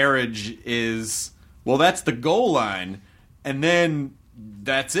the marriage is, well, that's the goal line, and then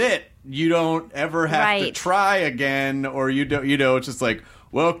that's it. You don't ever have to Right. try again, or you don't. You know, it's just like,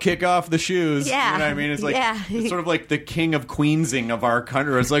 well, kick off the shoes. Yeah. You know what I mean? It's like Yeah. it's sort of like the king of queensing of our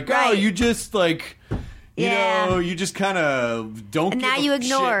country. It's like, oh, Right. you just like you Yeah. know, you just kind of don't And give now a you shit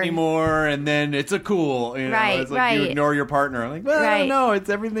ignore. anymore, and then it's a cool. You know, Right, it's like you right. ignore your partner. I'm like, well, Right. no, it's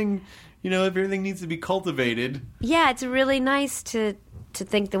everything. You know, everything needs to be cultivated. Yeah, it's really nice to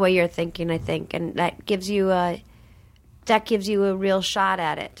think the way you're thinking, I think, and that gives you a real shot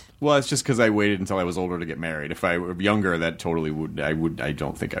at it. Well, it's just because I waited until I was older to get married. If I were younger, that totally would. I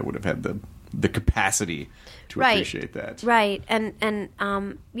don't think I would have had the capacity to Right. appreciate that. Right, and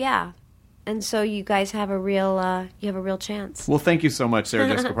yeah, and so you guys have a real chance. Well, thank you so much, Sarah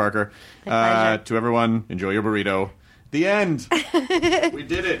Jessica Parker. pleasure. To everyone, enjoy your burrito. The end. We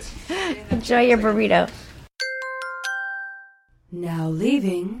did it. Enjoy your burrito. Now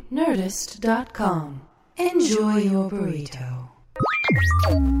leaving Nerdist.com. Enjoy your burrito.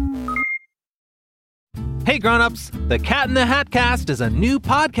 Hey grown-ups, The Cat in the Hat Cast is a new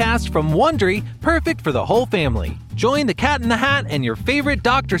podcast from Wondery, perfect for the whole family. Join the Cat in the Hat and your favorite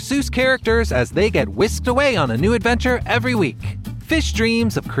Dr. Seuss characters as they get whisked away on a new adventure every week. Fish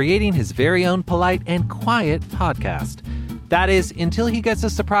dreams of creating his very own polite and quiet podcast. That is, until he gets a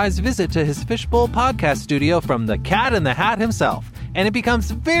surprise visit to his Fishbowl podcast studio from the Cat in the Hat himself, and it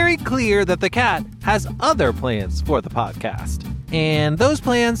becomes very clear that the cat has other plans for the podcast. And those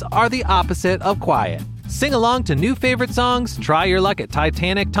plans are the opposite of quiet. Sing along to new favorite songs, try your luck at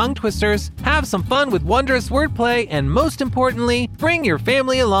Titanic tongue twisters, have some fun with wondrous wordplay, and most importantly, bring your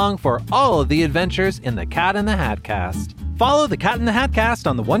family along for all of the adventures in the Cat in the Hat Cast. Follow the Cat in the Hat Cast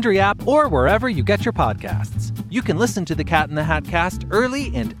on the Wondery app or wherever you get your podcasts. You can listen to the Cat in the Hat Cast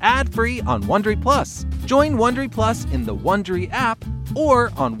early and ad-free on Wondery Plus. Join Wondery Plus in the Wondery app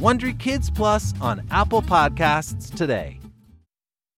or on Wondery Kids Plus on Apple Podcasts today.